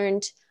I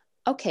learned,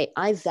 okay,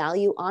 I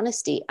value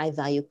honesty. I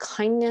value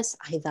kindness.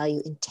 I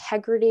value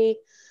integrity,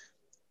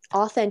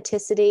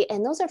 authenticity.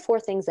 And those are 4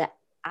 things that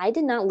I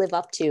did not live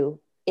up to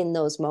in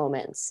those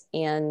moments.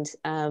 And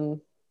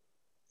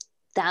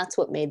that's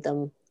what made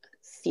them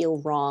feel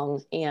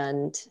wrong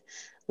and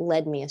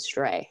led me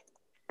astray.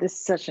 This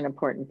is such an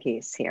important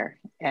piece here.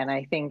 And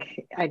I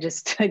think I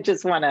just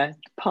want to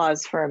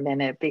pause for a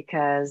minute,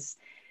 because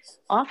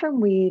often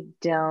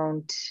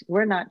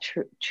we're not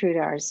true to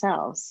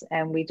ourselves,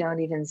 and we don't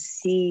even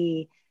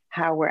see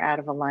how we're out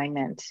of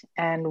alignment.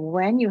 And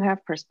when you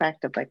have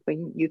perspective, like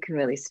when you can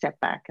really step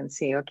back and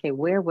see, okay,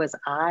 where was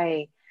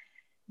I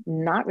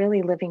not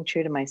really living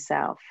true to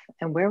myself?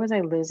 And where was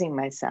I losing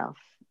myself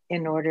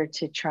in order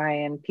to try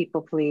and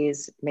people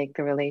please, make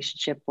the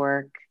relationship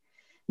work,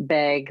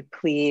 beg,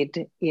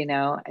 plead?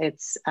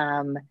 It's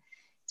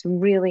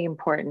really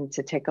important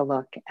to take a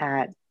look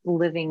at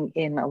living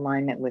in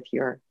alignment with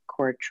your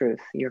core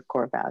truth, your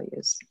core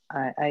values.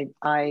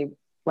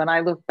 When I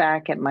look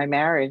back at my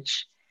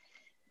marriage,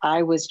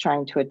 I was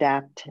trying to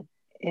adapt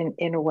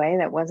in a way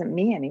that wasn't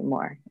me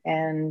anymore.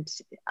 And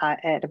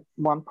at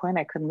one point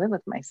I couldn't live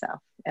with myself.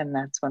 And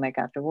that's when I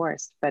got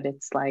divorced. But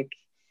it's like,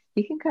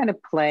 you can kind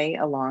of play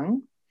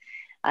along.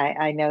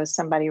 I know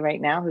somebody right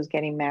now who's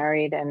getting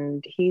married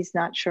and he's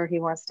not sure he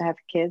wants to have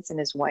kids, and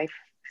his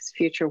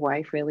future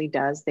wife really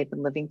does. They've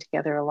been living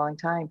together a long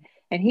time.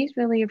 And he's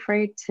really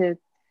afraid to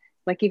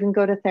even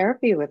go to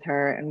therapy with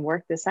her and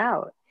work this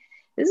out.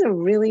 This is a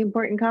really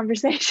important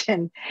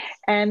conversation.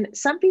 And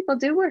some people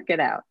do work it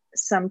out.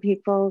 Some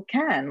people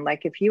can.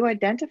 Like if you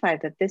identify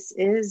that this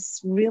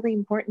is really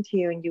important to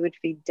you and you would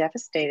be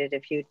devastated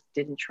if you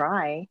didn't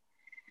try,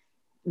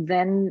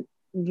 then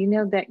you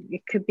know that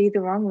it could be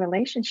the wrong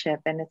relationship.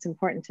 And it's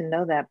important to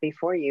know that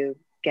before you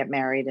get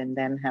married and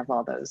then have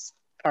all those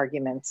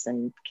arguments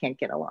and can't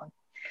get along.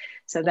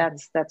 So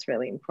that's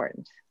really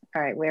important.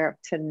 All right, we're up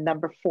to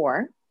number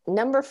 4.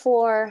 Number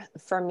 4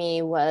 for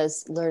me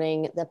was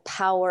learning the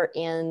power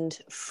and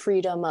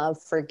freedom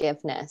of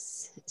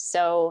forgiveness.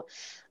 So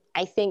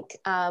I think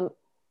I'm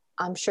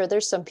sure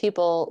there's some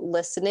people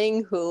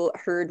listening who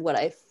heard what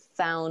I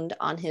found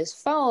on his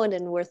phone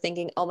and were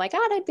thinking, oh my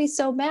God, I'd be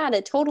so mad.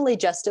 It totally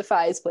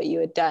justifies what you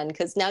had done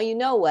because now you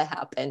know what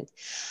happened.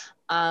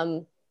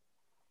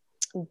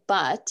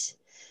 But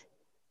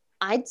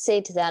I'd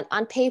say to that,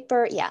 on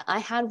paper, yeah, I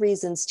had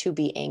reasons to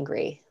be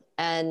angry.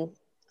 And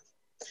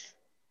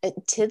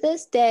to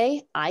this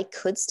day, I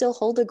could still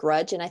hold a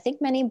grudge. And I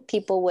think many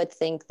people would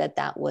think that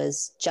that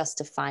was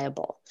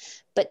justifiable.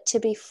 But to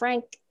be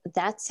frank,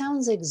 that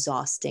sounds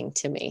exhausting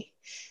to me.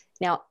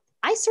 Now,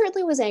 I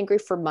certainly was angry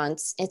for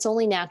months. It's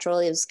only natural.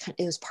 It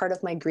was part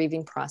of my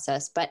grieving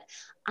process. But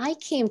I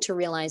came to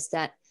realize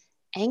that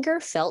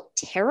anger felt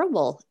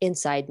terrible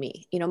inside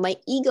me. My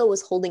ego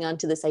was holding on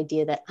to this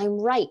idea that I'm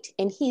right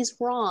and he's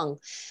wrong.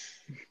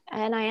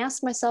 And I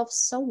asked myself,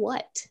 so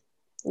what?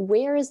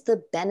 Where is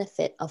the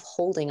benefit of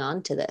holding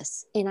on to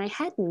this? And I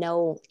had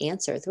no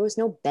answer. There was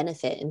no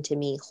benefit into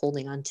me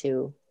holding on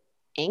to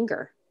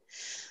anger.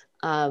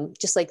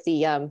 Just like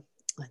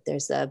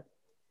there's a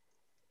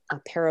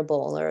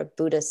parable or a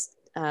Buddhist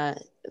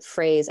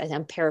phrase,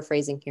 I'm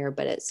paraphrasing here,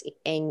 but it's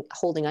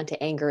holding on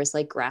to anger is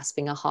like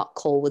grasping a hot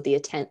coal with the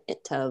intent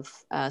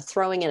of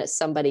throwing it at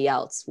somebody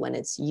else when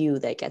it's you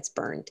that gets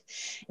burned.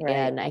 Right.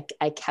 And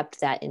I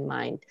kept that in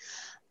mind.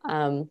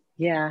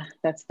 Yeah,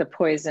 that's the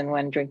poison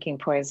when drinking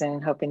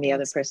poison, hoping the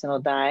other person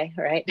will die,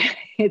 right?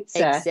 It's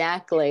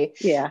exactly.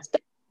 Yeah. But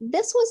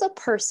this was a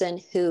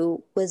person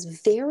who was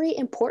very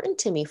important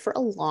to me for a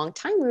long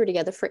time. We were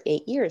together for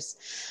 8 years.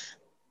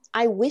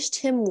 I wished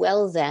him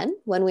well then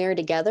when we were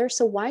together.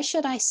 So why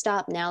should I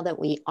stop now that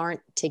we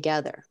aren't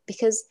together?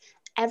 Because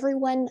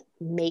everyone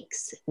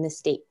makes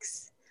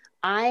mistakes.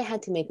 I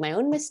had to make my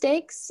own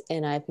mistakes,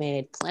 and I've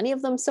made plenty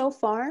of them so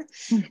far.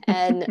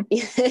 And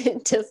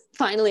to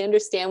finally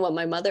understand what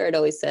my mother had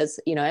always says,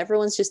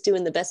 everyone's just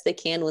doing the best they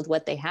can with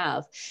what they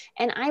have.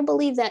 And I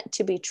believe that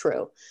to be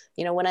true.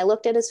 When I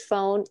looked at his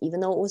phone, even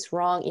though it was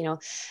wrong,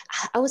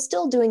 I was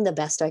still doing the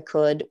best I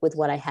could with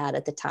what I had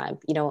at the time.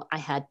 I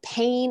had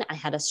pain. I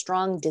had a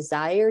strong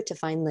desire to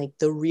find like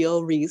the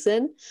real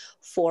reason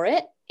for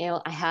it.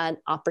 I had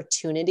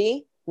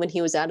opportunity. When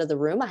he was out of the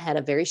room, I had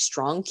a very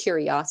strong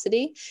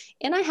curiosity,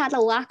 and I had a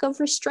lack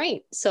of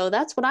restraint. So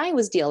that's what I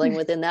was dealing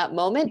with in that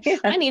moment. Yeah.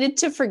 I needed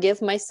to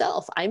forgive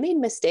myself. I made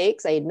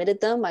mistakes. I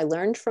admitted them. I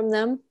learned from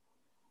them.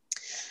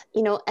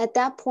 At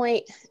that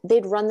point,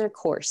 they'd run their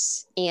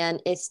course, and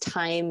it's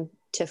time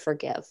to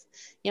forgive.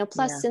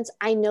 Plus, since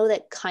I know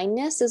that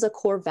kindness is a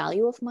core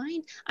value of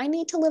mine, I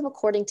need to live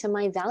according to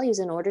my values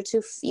in order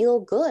to feel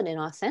good and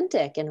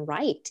authentic and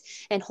right.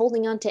 And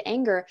holding on to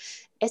anger,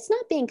 it's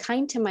not being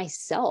kind to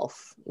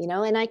myself,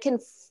 and I can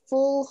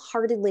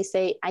full-heartedly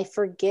say I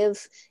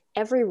forgive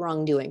every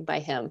wrongdoing by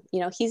him.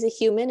 He's a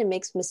human and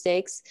makes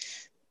mistakes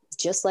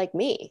just like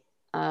me.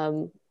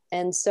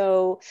 And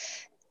so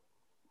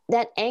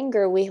that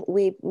anger,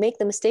 we make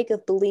the mistake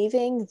of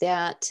believing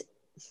that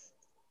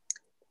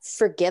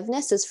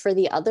forgiveness is for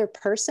the other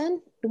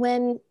person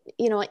when,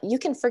 you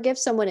can forgive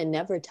someone and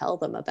never tell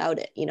them about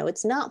it.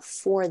 It's not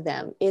for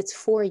them. It's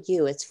for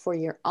you. It's for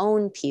your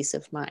own peace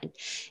of mind.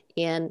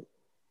 And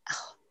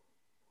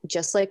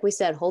just like we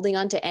said, holding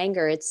on to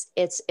anger,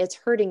 it's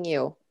hurting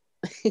you.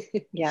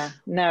 Yeah,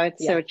 no,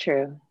 it's so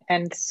true.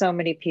 And so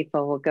many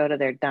people will go to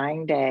their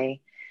dying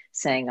day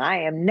saying,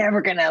 I am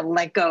never going to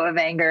let go of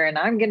anger and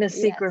I'm going to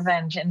seek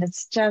revenge. And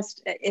it's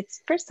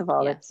first of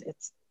all,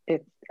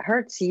 it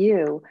hurts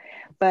you,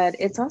 but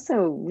it's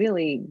also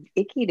really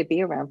icky to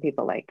be around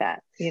people like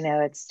that.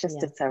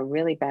 It's a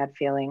really bad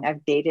feeling.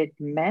 I've dated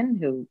men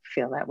who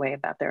feel that way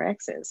about their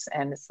exes.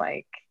 And it's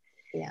like,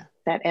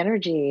 that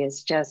energy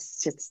is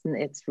just,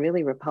 it's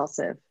really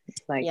repulsive.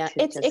 Like,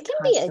 it can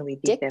be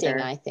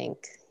addicting, I think.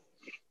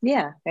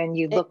 Yeah. And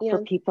you look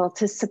for people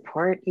to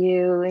support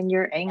you in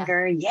your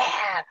anger.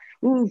 Yeah.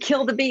 Ooh,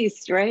 kill the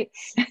beast, right?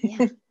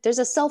 There's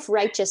a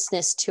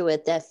self-righteousness to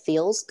it that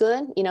feels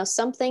good.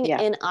 Something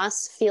in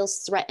us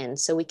feels threatened.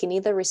 So we can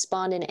either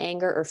respond in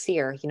anger or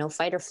fear,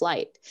 fight or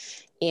flight.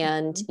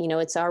 And,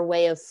 it's our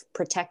way of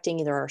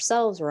protecting either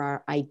ourselves or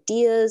our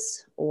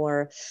ideas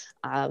or,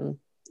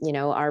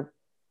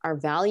 our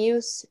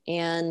values.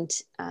 And,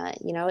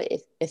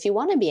 if you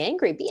want to be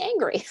angry,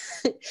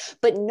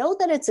 but know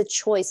that it's a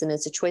choice, and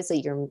it's a choice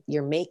that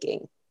you're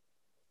making.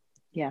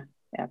 Yeah,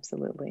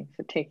 absolutely.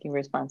 For taking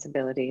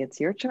responsibility, it's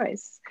your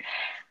choice.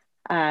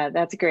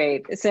 That's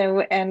great.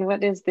 So, and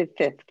what is the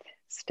fifth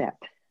step?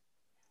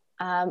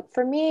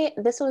 For me,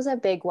 this was a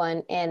big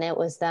one. And it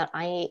was that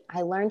I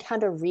learned how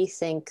to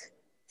rethink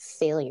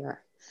failure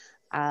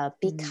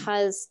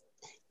because,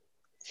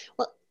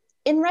 well,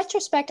 in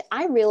retrospect,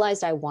 I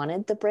realized I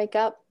wanted the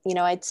breakup.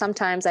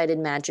 Sometimes I'd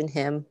imagine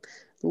him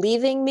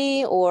leaving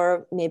me,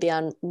 or maybe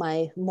on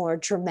my more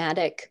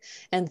dramatic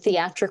and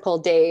theatrical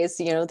days,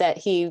 that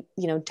he,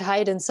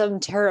 died in some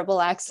terrible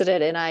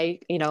accident and I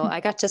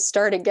got to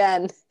start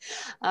again.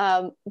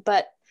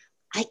 But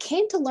I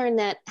came to learn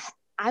that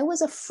I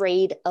was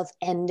afraid of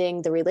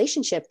ending the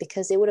relationship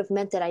because it would have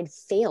meant that I'd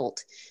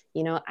failed.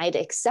 I'd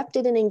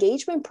accepted an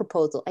engagement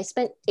proposal. I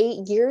spent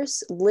 8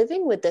 years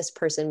living with this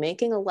person,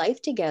 making a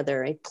life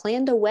together. I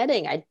planned a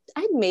wedding. I'd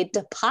made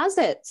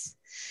deposits.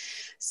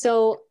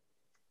 So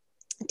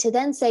to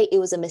then say it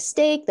was a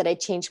mistake, that I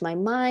changed my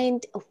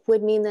mind,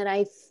 would mean that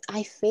I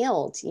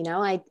failed.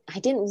 I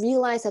didn't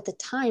realize at the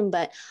time,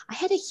 but I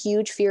had a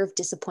huge fear of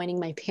disappointing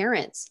my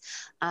parents.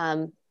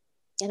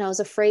 And I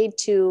was afraid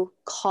to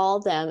call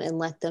them and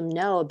let them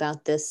know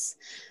about this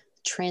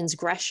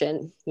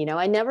transgression.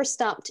 I never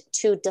stopped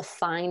to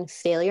define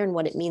failure and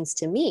what it means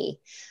to me.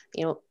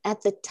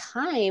 At the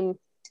time,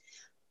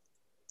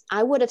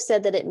 I would have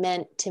said that it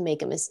meant to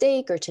make a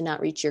mistake or to not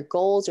reach your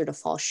goals or to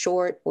fall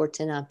short or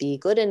to not be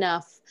good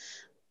enough.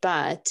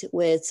 But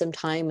with some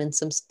time and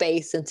some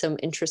space and some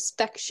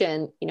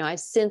introspection, I've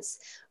since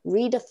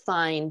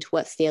redefined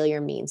what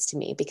failure means to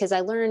me, because I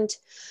learned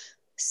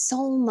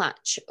so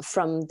much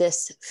from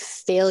this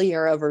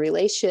failure of a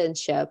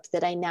relationship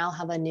that I now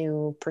have a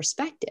new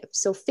perspective.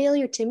 So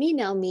failure to me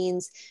now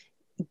means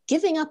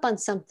giving up on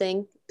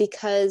something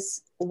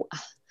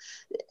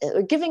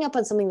or giving up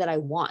on something that I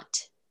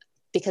want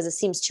because it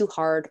seems too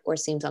hard or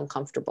seems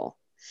uncomfortable.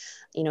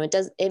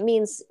 It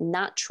means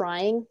not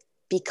trying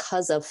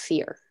because of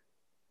fear.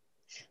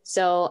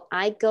 So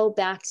I go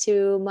back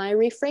to my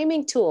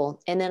reframing tool,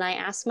 and then I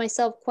ask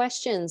myself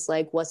questions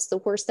like, what's the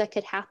worst that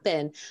could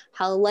happen?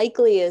 How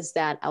likely is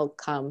that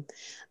outcome?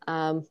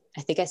 I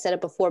think I said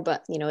it before,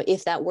 but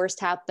if that worst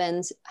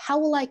happens, how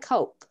will I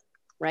cope?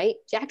 Right?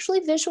 You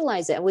actually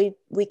visualize it. We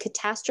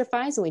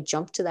catastrophize and we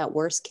jump to that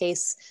worst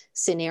case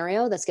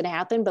scenario that's going to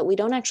happen, but we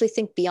don't actually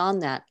think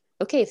beyond that.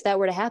 okay, if that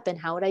were to happen,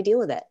 how would I deal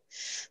with it?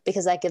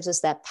 Because that gives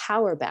us that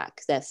power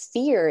back. That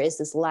fear is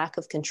this lack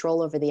of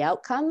control over the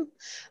outcome,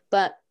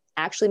 but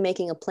actually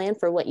making a plan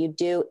for what you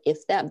do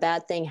if that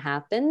bad thing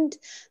happened,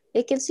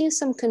 it gives you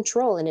some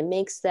control and it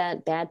makes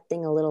that bad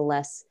thing a little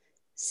less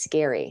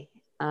scary.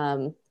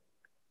 But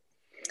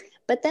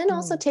then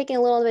also taking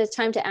a little bit of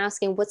time to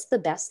asking, what's the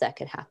best that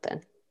could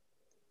happen,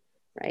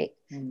 right?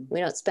 We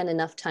don't spend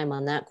enough time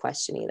on that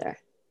question either,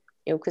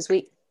 because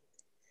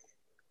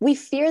we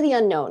fear the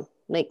unknown,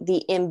 like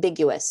the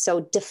ambiguous.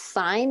 So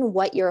define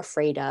what you're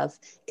afraid of,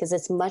 because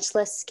it's much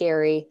less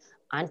scary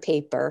on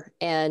paper.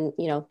 And,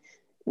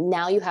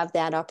 now you have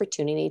that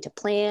opportunity to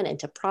plan and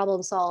to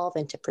problem solve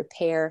and to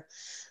prepare.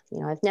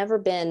 I've never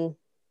been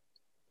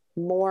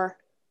more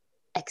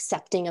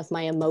accepting of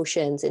my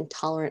emotions and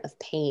tolerant of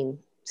pain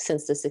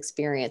since this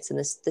experience, and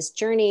this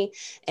journey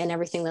and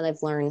everything that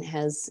I've learned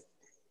has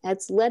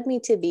led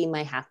me to be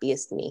my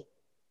happiest me.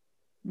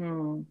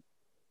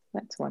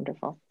 That's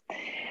wonderful.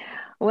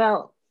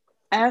 Well,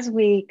 as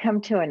we come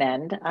to an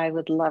end, I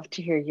would love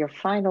to hear your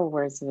final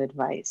words of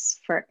advice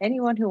for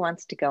anyone who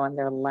wants to go on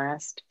their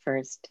last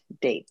first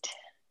date.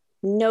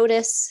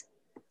 Notice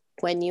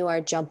when you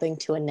are jumping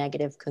to a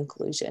negative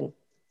conclusion.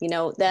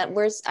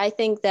 I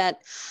think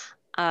that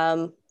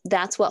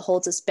that's what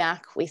holds us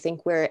back. We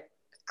think we're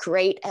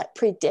great at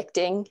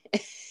predicting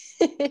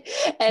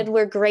and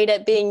we're great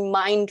at being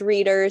mind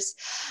readers.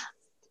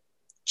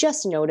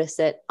 Just notice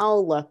it. Oh,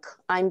 look,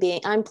 I'm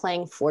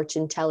playing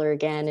fortune teller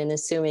again and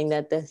assuming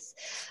that this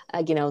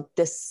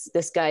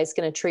guy is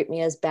going to treat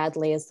me as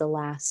badly as the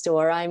last,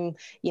 or I'm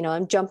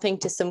jumping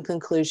to some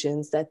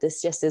conclusions that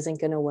this just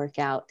isn't going to work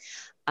out.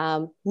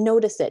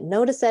 Notice it.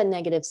 Notice that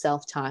negative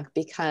self-talk,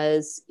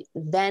 because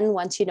then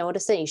once you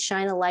notice it, you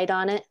shine a light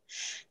on it,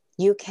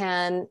 you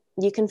can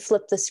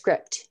flip the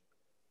script.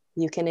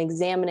 You can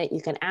examine it.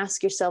 You can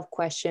ask yourself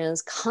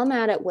questions, come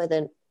at it with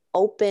an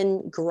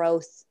open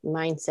growth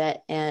mindset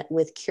and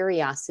with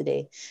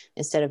curiosity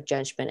instead of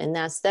judgment. And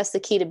that's the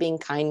key to being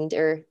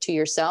kinder to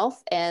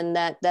yourself. And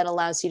that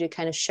allows you to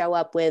kind of show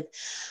up with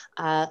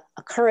a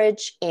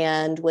courage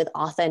and with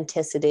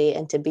authenticity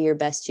and to be your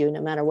best you, no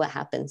matter what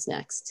happens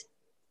next.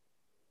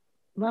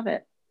 Love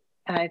it.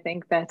 I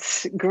think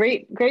that's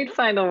great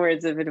final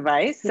words of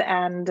advice.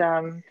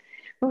 And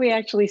we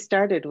actually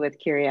started with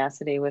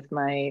curiosity with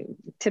my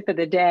tip of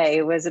the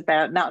day was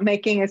about not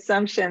making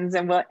assumptions,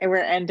 and we're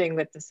ending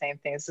with the same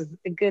thing. This is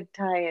a good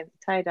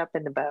tied up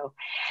in the bow.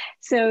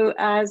 So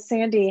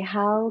Sandy,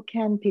 how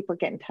can people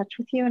get in touch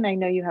with you? And I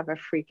know you have a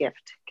free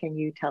gift. Can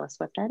you tell us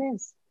what that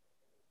is?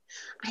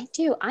 I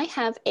do. I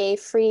have a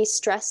free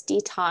stress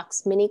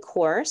detox mini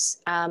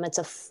course.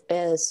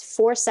 It's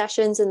 4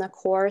 sessions in the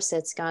course.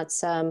 It's got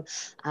some,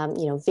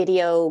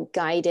 video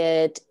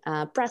guided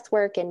breath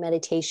work and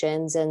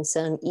meditations and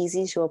some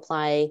easy to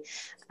apply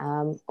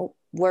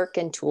work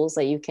and tools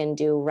that you can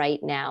do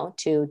right now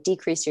to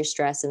decrease your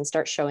stress and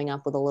start showing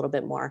up with a little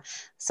bit more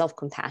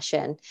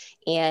self-compassion.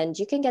 And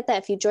you can get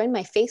that if you join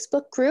my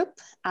Facebook group.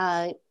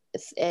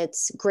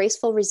 It's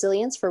Graceful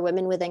Resilience for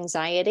Women with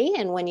Anxiety.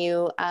 And when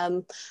you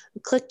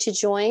click to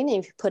join,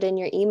 if you put in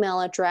your email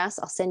address,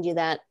 I'll send you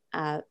that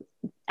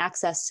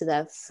access to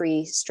the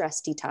free stress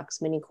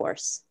detox mini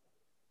course.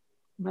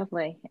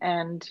 Lovely.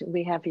 And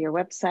we have your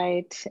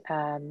website.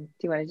 Do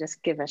you want to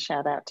just give a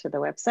shout out to the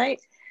website?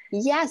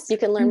 Yes, you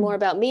can learn more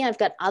about me. I've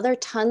got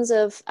tons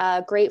of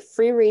great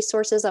free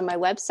resources on my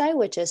website,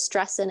 which is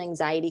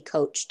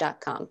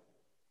stressandanxietycoach.com.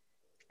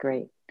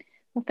 Great.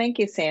 Well, thank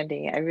you,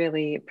 Sandy. I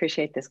really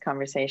appreciate this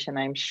conversation.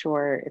 I'm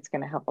sure it's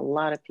going to help a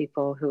lot of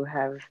people who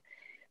have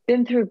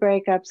been through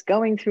breakups,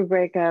 going through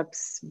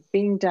breakups,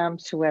 being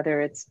dumped,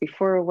 whether it's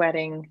before a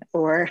wedding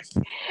or,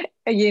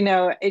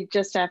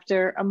 just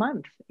after a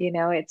month.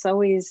 It's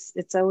always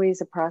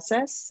a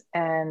process,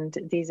 and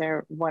these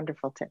are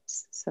wonderful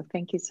tips. So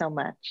thank you so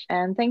much.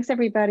 And thanks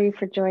everybody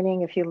for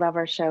joining. If you love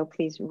our show,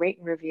 please rate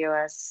and review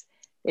us.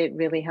 It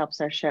really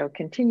helps our show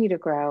continue to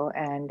grow,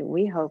 and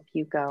we hope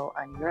you go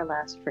on your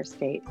last first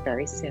date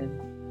very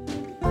soon.